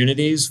our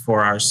communities,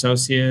 for our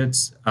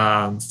associates,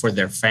 for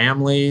their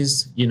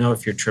families. You know,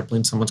 if you're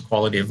tripling someone's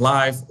quality of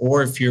life,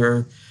 or if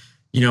you're,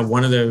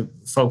 one of the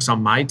folks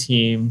on my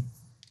team,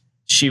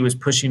 she was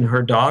pushing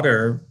her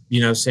daughter,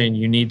 saying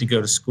you need to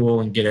go to school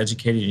and get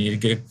educated.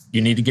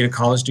 You need to get a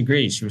college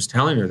degree. She was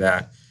telling her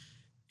that,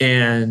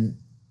 and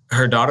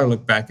her daughter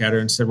looked back at her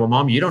and said, well,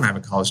 Mom, you don't have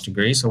a college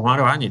degree, so why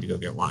do I need to go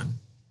get one?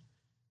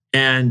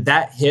 And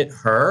that hit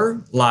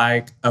her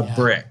like a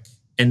brick.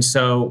 And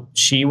so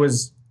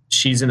she's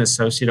an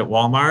associate at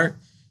Walmart.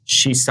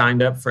 She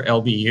signed up for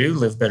LBU,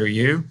 Live Better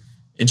You,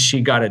 and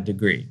she got a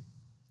degree.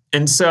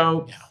 And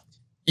so,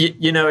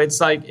 it's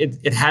like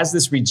it has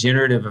this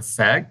regenerative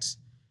effect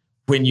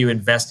when you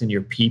invest in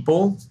your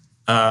people.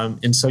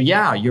 And so,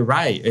 you're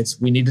right.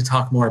 We need to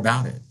talk more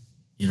about it.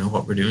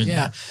 What we're doing.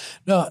 Yeah.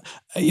 No,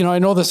 I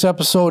know this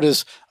episode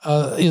is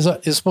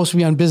supposed to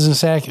be on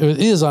business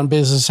is on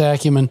business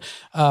acumen.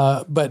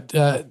 But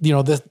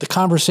the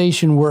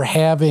conversation we're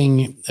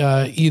having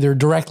either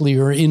directly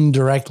or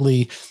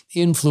indirectly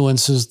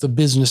influences the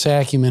business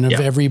acumen of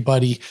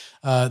everybody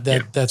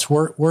that's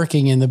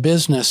working in the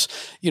business.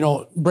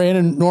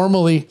 Brandon,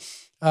 normally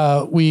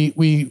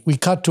we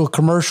cut to a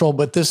commercial,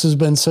 but this has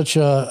been such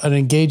an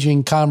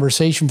engaging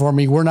conversation for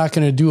me. We're not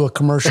going to do a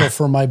commercial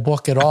for my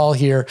book at all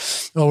here.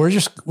 No, we're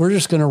just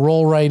going to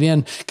roll right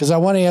in, because I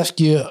want to ask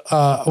you,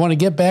 I want to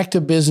get back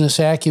to business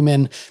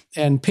acumen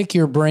and pick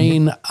your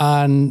brain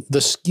on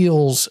the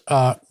skills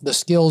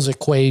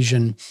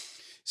equation.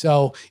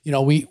 So,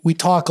 we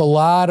talk a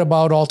lot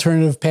about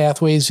alternative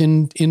pathways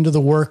into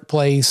the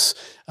workplace,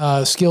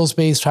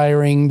 skills-based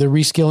hiring, the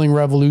reskilling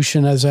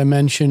revolution, as I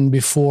mentioned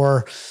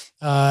before.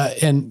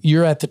 And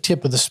you're at the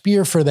tip of the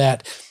spear for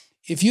that.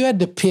 If you had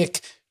to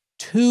pick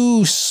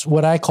two,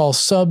 what I call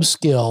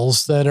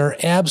sub-skills that are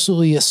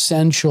absolutely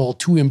essential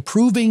to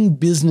improving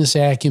business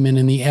acumen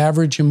in the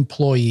average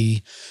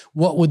employee,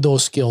 what would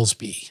those skills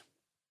be?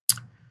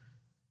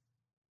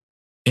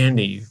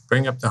 Andy, you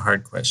bring up the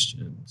hard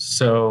question.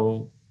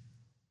 So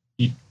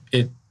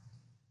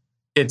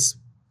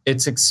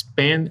it's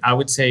expand, I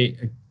would say,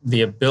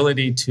 the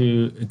ability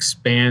to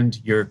expand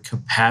your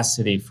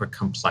capacity for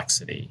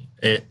complexity.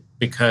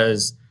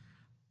 Because,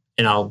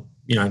 and I'll,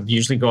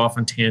 usually go off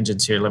on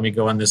tangents here. Let me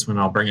go on this one.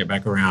 I'll bring it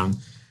back around.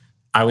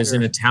 I was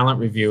in a talent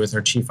review with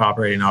our chief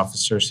operating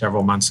officer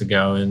several months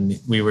ago, and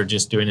we were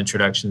just doing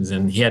introductions,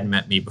 and he hadn't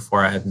met me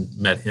before I hadn't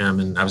met him.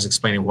 And I was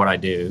explaining what I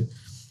do.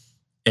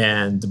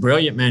 And the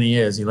brilliant man he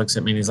is, he looks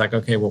at me and he's like,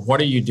 okay, well,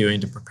 what are you doing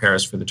to prepare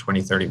us for the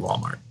 2030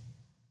 Walmart?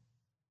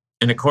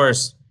 And of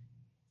course,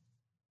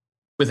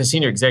 with a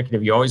senior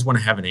executive, you always want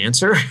to have an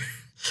answer.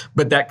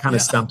 But that kind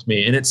of stumped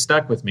me, and it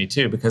stuck with me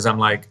too, because I'm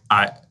like,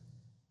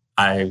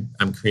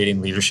 I'm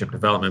creating leadership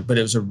development. But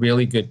it was a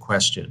really good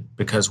question,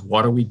 because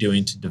what are we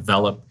doing to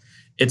develop?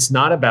 It's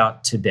not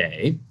about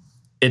today.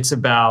 It's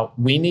about,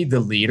 we need the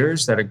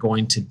leaders that are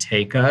going to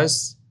take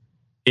us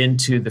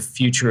into the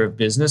future of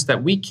business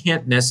that we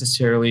can't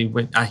necessarily,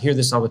 I hear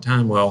this all the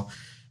time, well,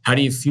 how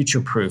do you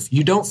future-proof?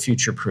 You don't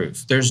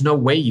future-proof. There's no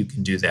way you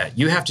can do that.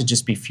 You have to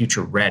just be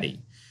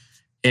future-ready.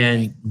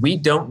 And we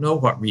don't know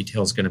what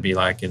retail is going to be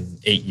like in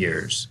 8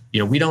 years.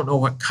 We don't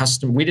know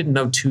we didn't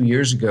know 2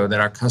 years ago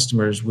that our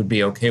customers would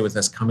be okay with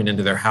us coming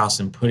into their house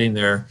and putting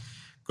their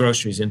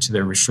groceries into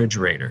their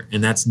refrigerator.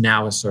 And that's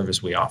now a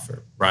service we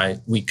offer, right?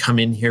 We come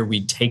in here,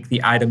 we take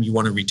the item you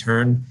want to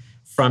return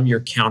from your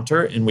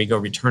counter, and we go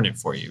return it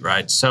for you,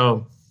 right?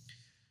 So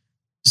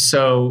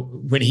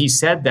when he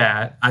said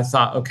that, I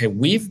thought, okay,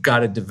 we've got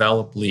to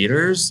develop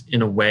leaders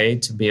in a way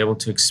to be able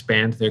to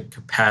expand their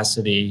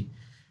capacity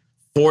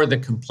for the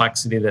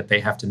complexity that they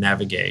have to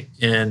navigate.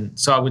 And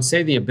so I would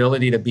say the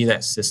ability to be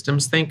that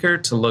systems thinker,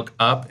 to look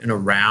up and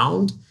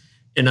around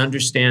and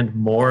understand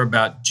more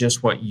about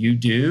just what you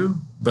do,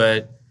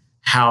 but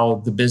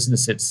how the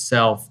business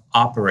itself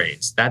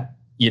operates, that,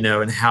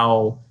 and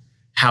how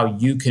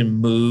you can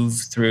move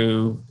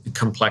through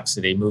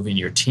complexity, moving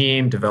your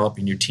team,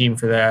 developing your team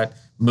for that,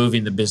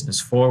 moving the business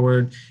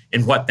forward.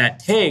 And what that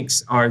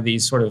takes are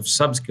these sort of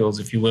sub-skills,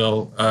 if you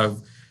will,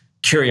 of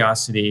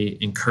curiosity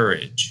and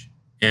courage.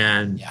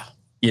 And,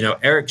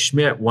 Eric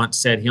Schmidt once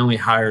said he only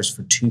hires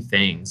for two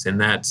things, and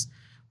that's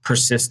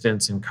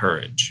persistence and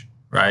courage,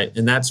 right?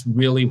 And that's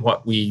really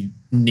what we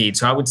need.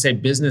 So I would say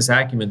business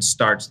acumen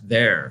starts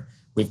there.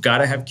 We've got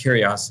to have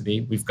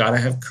curiosity. We've got to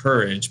have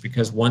courage,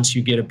 because once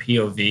you get a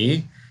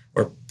POV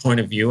or point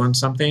of view on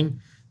something,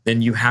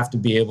 then you have to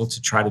be able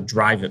to try to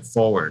drive it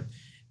forward.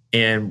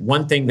 And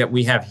one thing that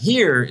we have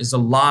here is a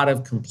lot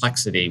of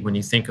complexity when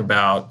you think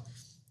about,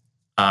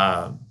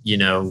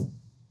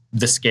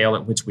 the scale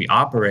at which we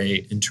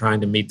operate and trying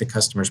to meet the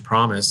customer's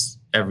promise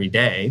every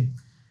day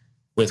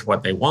with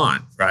what they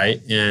want, right?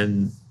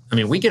 And I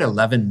mean, we get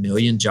 11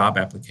 million job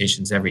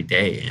applications every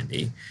day,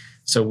 Andy.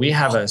 So we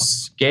have a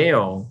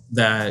scale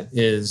that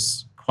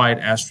is quite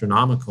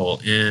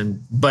astronomical.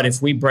 But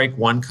if we break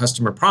one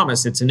customer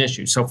promise, it's an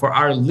issue. So for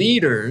our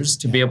leaders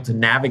to be able to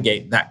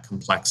navigate that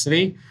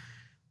complexity,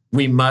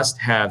 we must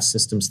have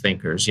systems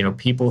thinkers,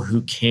 people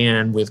who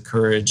can, with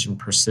courage and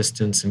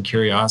persistence and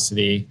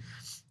curiosity,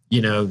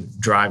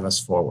 drive us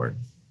forward.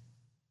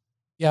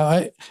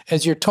 Yeah,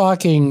 as you're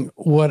talking,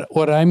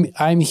 what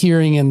I'm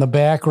hearing in the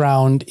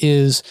background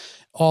is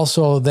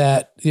also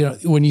that,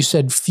 when you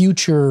said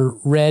future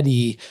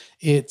ready,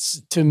 it's,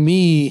 to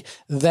me,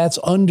 that's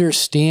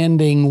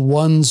understanding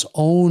one's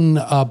own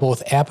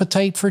both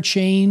appetite for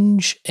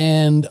change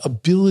and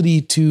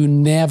ability to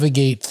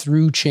navigate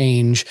through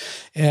change.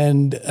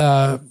 And,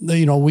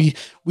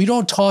 we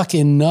don't talk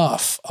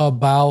enough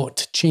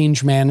about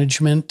change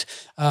management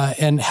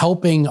and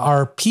helping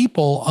our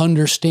people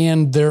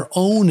understand their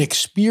own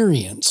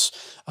experience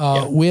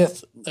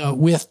with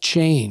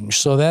change.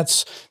 So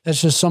that's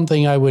just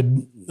something I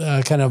would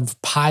kind of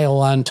pile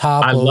on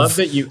top of. I love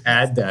that you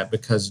add that,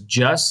 because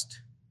just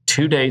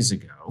 2 days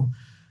ago,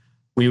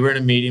 we were in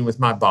a meeting with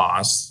my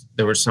boss.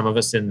 There were some of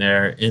us in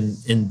there,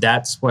 and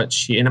that's what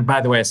she, and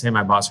by the way, I say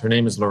my boss, her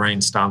name is Lorraine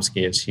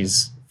Stomsky, and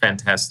she's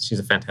fantastic. She's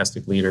a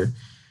fantastic leader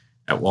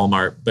at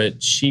Walmart.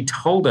 But she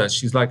told us,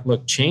 she's like,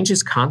 look, change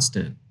is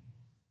constant,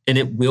 and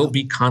it will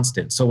be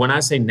constant. So when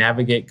I say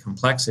navigate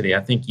complexity, I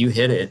think you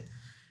hit it.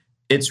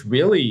 It's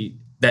really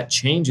that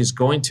change is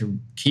going to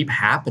keep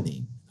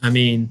happening. I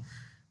mean,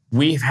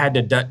 we've had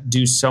to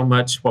do so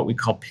much what we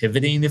call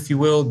pivoting, if you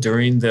will,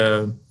 during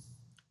the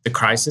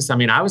crisis. I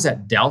mean, I was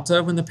at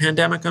Delta when the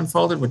pandemic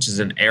unfolded, which is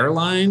an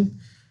airline.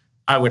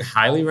 I would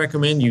highly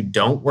recommend you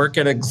don't work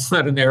at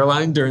an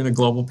airline during a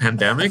global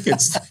pandemic.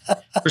 It's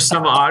for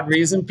some odd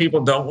reason, people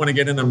don't want to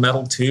get in a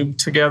metal tube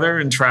together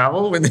and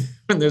travel when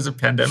there's a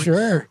pandemic.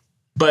 Sure.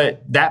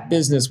 But that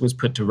business was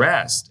put to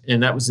rest,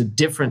 and that was a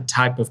different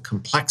type of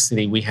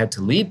complexity we had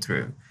to lead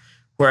through.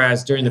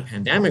 Whereas during the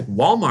pandemic,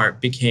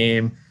 Walmart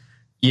became,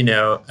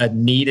 a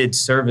needed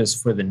service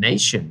for the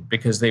nation,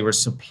 because they were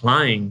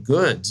supplying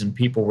goods and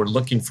people were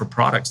looking for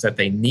products that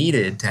they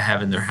needed to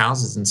have in their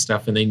houses and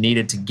stuff, and they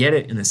needed to get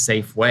it in a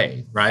safe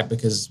way, right?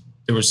 Because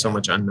there was so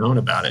much unknown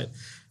about it.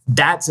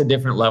 That's a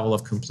different level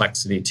of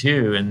complexity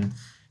too.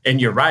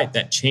 And you're right,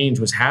 that change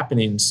was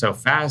happening so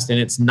fast, and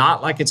it's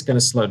not like it's going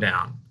to slow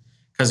down.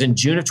 Because in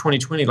June of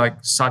 2020, like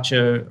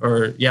Satya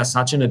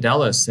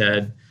Nadella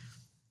said,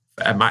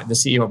 the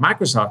CEO of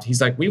Microsoft,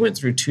 he's like, we went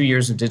through 2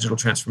 years of digital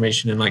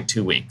transformation in like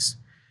 2 weeks.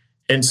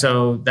 And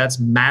so that's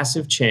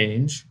massive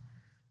change.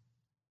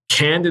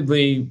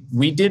 Candidly,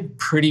 we did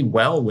pretty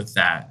well with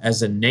that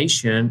as a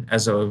nation,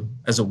 as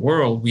a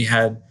world. We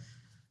had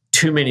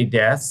too many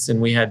deaths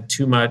and we had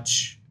too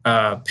much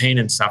pain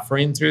and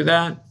suffering through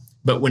that.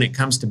 But when it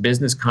comes to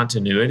business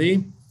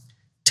continuity,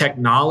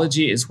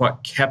 technology is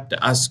what kept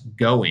us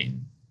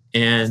going.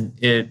 And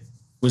it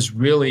was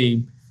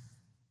really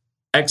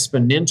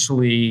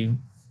exponentially,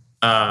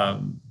 a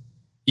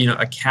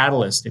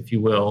catalyst, if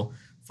you will,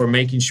 for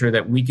making sure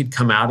that we could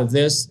come out of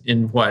this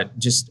in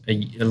just a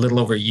little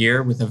over a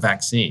year with a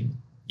vaccine,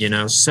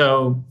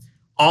 So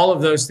all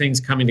of those things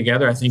coming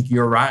together, I think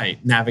you're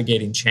right,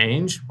 navigating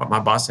change, what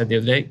my boss said the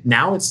other day.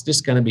 Now it's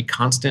just going to be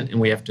constant, and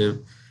we have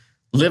to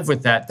live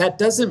with that. That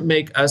doesn't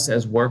make us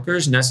as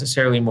workers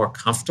necessarily more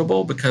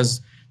comfortable,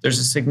 because there's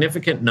a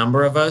significant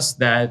number of us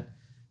that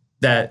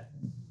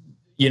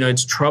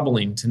it's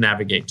troubling to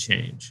navigate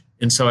change.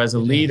 And so as a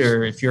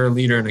leader, if you're a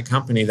leader in a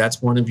company,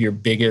 that's one of your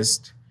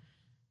biggest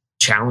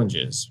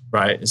challenges,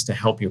 right? Is to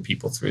help your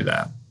people through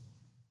that.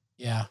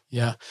 Yeah.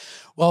 Yeah.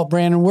 Well,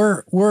 Brandon,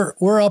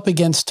 we're up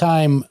against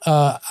time.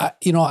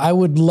 I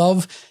would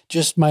love,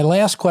 just my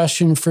last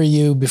question for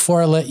you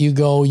before I let you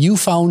go. You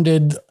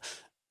founded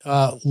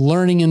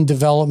Learning and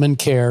Development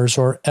Cares,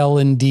 or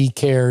L&D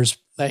Cares,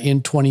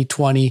 in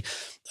 2020.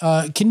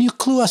 Can you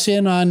clue us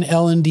in on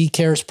L&D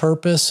Care's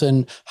purpose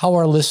and how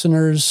our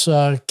listeners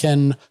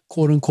can,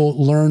 quote unquote,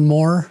 learn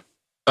more?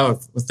 Oh,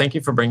 well, thank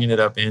you for bringing it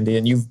up, Andy.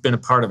 And you've been a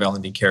part of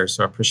L&D Care,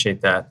 so I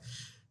appreciate that.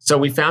 So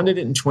we founded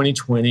it in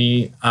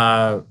 2020,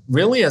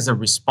 really as a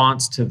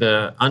response to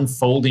the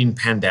unfolding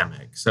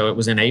pandemic. So it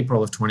was in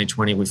April of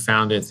 2020 we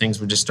founded. Things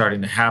were just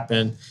starting to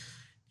happen.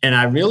 And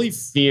I really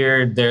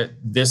feared that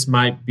this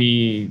might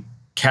be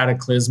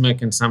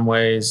cataclysmic in some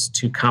ways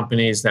to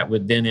companies that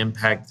would then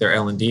impact their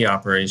L&D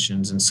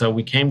operations. And so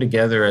we came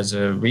together as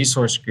a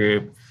resource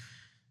group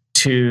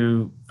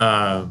to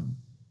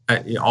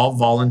all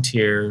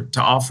volunteer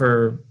to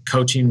offer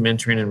coaching,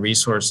 mentoring, and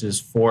resources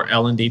for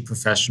L&D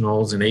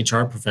professionals and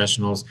HR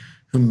professionals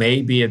who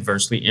may be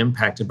adversely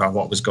impacted by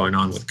what was going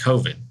on with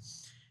COVID.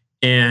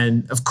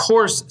 And of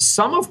course,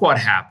 some of what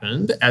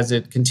happened as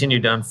it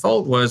continued to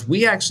unfold was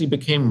we actually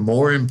became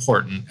more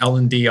important.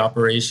 L&D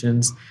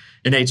operations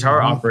and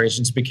HR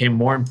operations became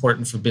more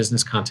important for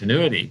business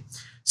continuity.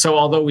 So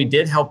although we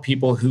did help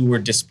people who were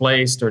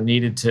displaced or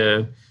needed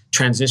to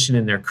transition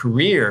in their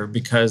career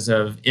because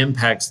of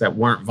impacts that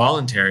weren't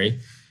voluntary,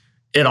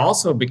 it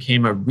also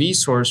became a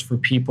resource for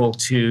people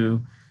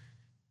to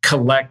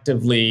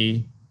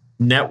collectively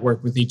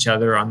network with each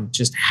other on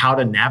just how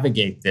to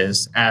navigate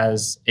this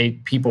as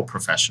people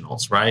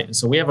professionals, right? And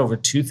so we have over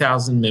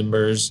 2,000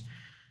 members.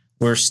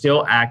 We're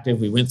still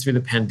active. We went through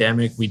the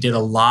pandemic. We did a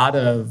lot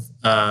of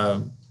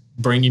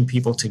bringing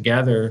people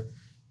together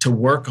to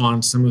work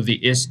on some of the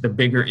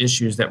bigger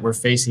issues that we're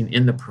facing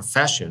in the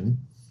profession.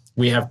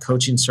 We have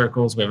coaching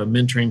circles. We have a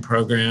mentoring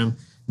program,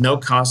 no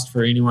cost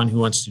for anyone who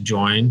wants to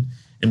join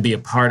and be a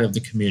part of the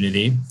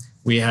community.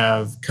 We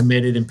have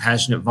committed and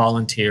passionate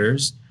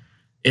volunteers.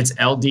 It's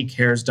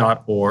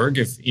ldcares.org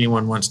if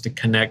anyone wants to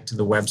connect to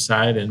the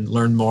website and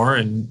learn more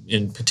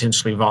and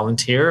potentially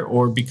volunteer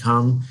or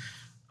become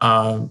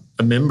a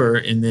member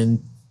and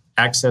then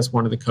access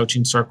one of the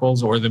coaching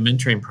circles or the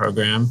mentoring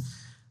program.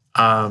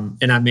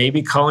 And I may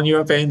be calling you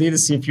up, Andy, to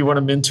see if you want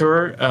to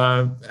mentor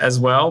as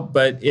well.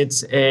 But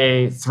it's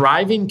a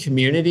thriving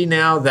community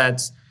now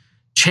that's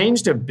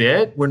changed a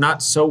bit. We're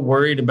not so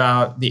worried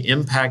about the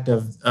impact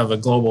of a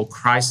global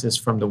crisis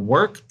from the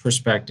work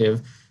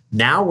perspective.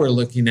 Now we're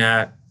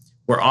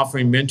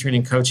offering mentoring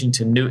and coaching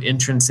to new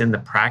entrants in the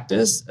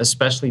practice,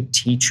 especially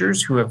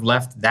teachers who have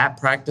left that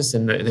practice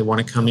and they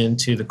want to come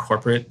into the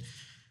corporate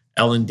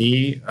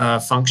L&D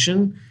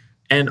function.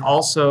 And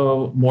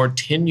also more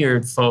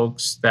tenured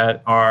folks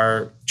that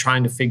are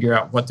trying to figure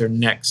out what their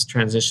next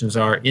transitions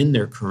are in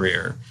their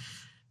career.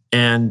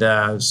 And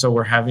so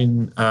we're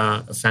having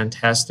a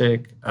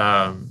fantastic,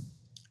 time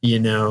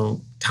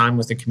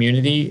with the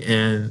community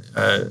and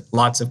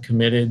lots of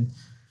committed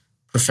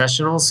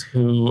professionals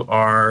who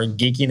are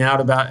geeking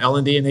out about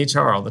L&D and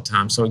HR all the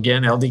time. So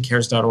again,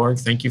 ldcares.org,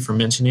 thank you for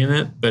mentioning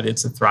it, but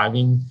it's a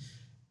thriving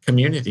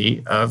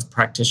community of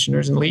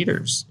practitioners and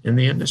leaders in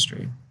the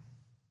industry.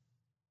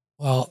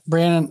 Well,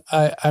 Brandon,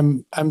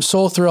 I'm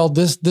so thrilled.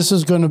 This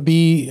is going to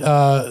be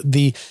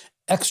the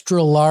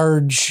extra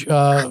large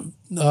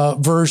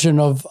version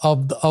of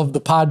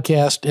the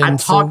podcast. And I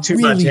talk too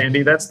much,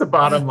 Andy. That's the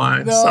bottom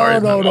line. Sorry.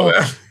 No.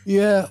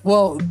 Yeah.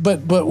 Well,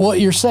 but what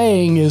you're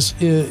saying is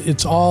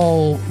it's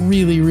all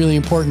really, really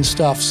important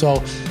stuff.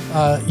 So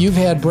you've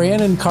had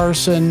Brandon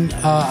Carson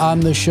on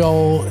the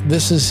show.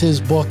 This is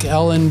his book,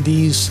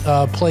 L&D's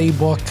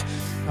Playbook.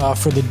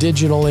 For the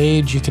digital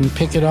age. You can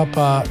pick it up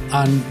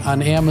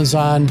on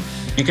Amazon.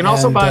 You can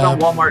also buy it on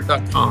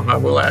Walmart.com. I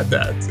will add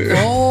that too.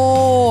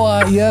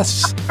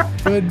 Yes.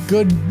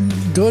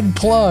 Good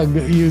plug.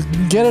 You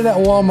get it at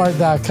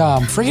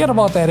Walmart.com. Forget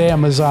about that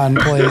Amazon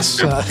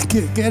place.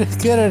 Get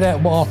it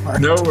at Walmart.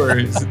 No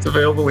worries. It's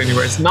available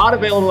anywhere. It's not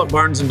available at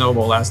Barnes &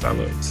 Noble last I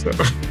looked. So.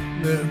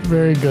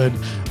 Very good.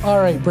 All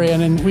right,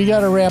 Brandon, we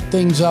got to wrap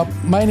things up.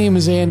 My name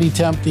is Andy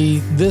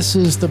Tempte. This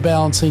is the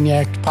Balancing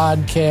Act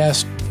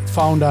podcast,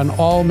 found on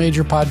all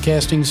major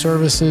podcasting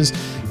services,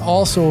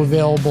 also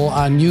available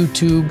on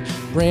YouTube.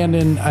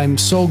 Brandon, I'm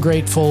so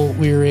grateful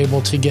we were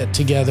able to get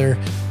together.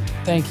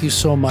 Thank you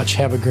so much.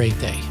 Have a great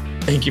day.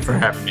 Thank you for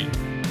having me.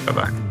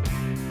 Bye-bye.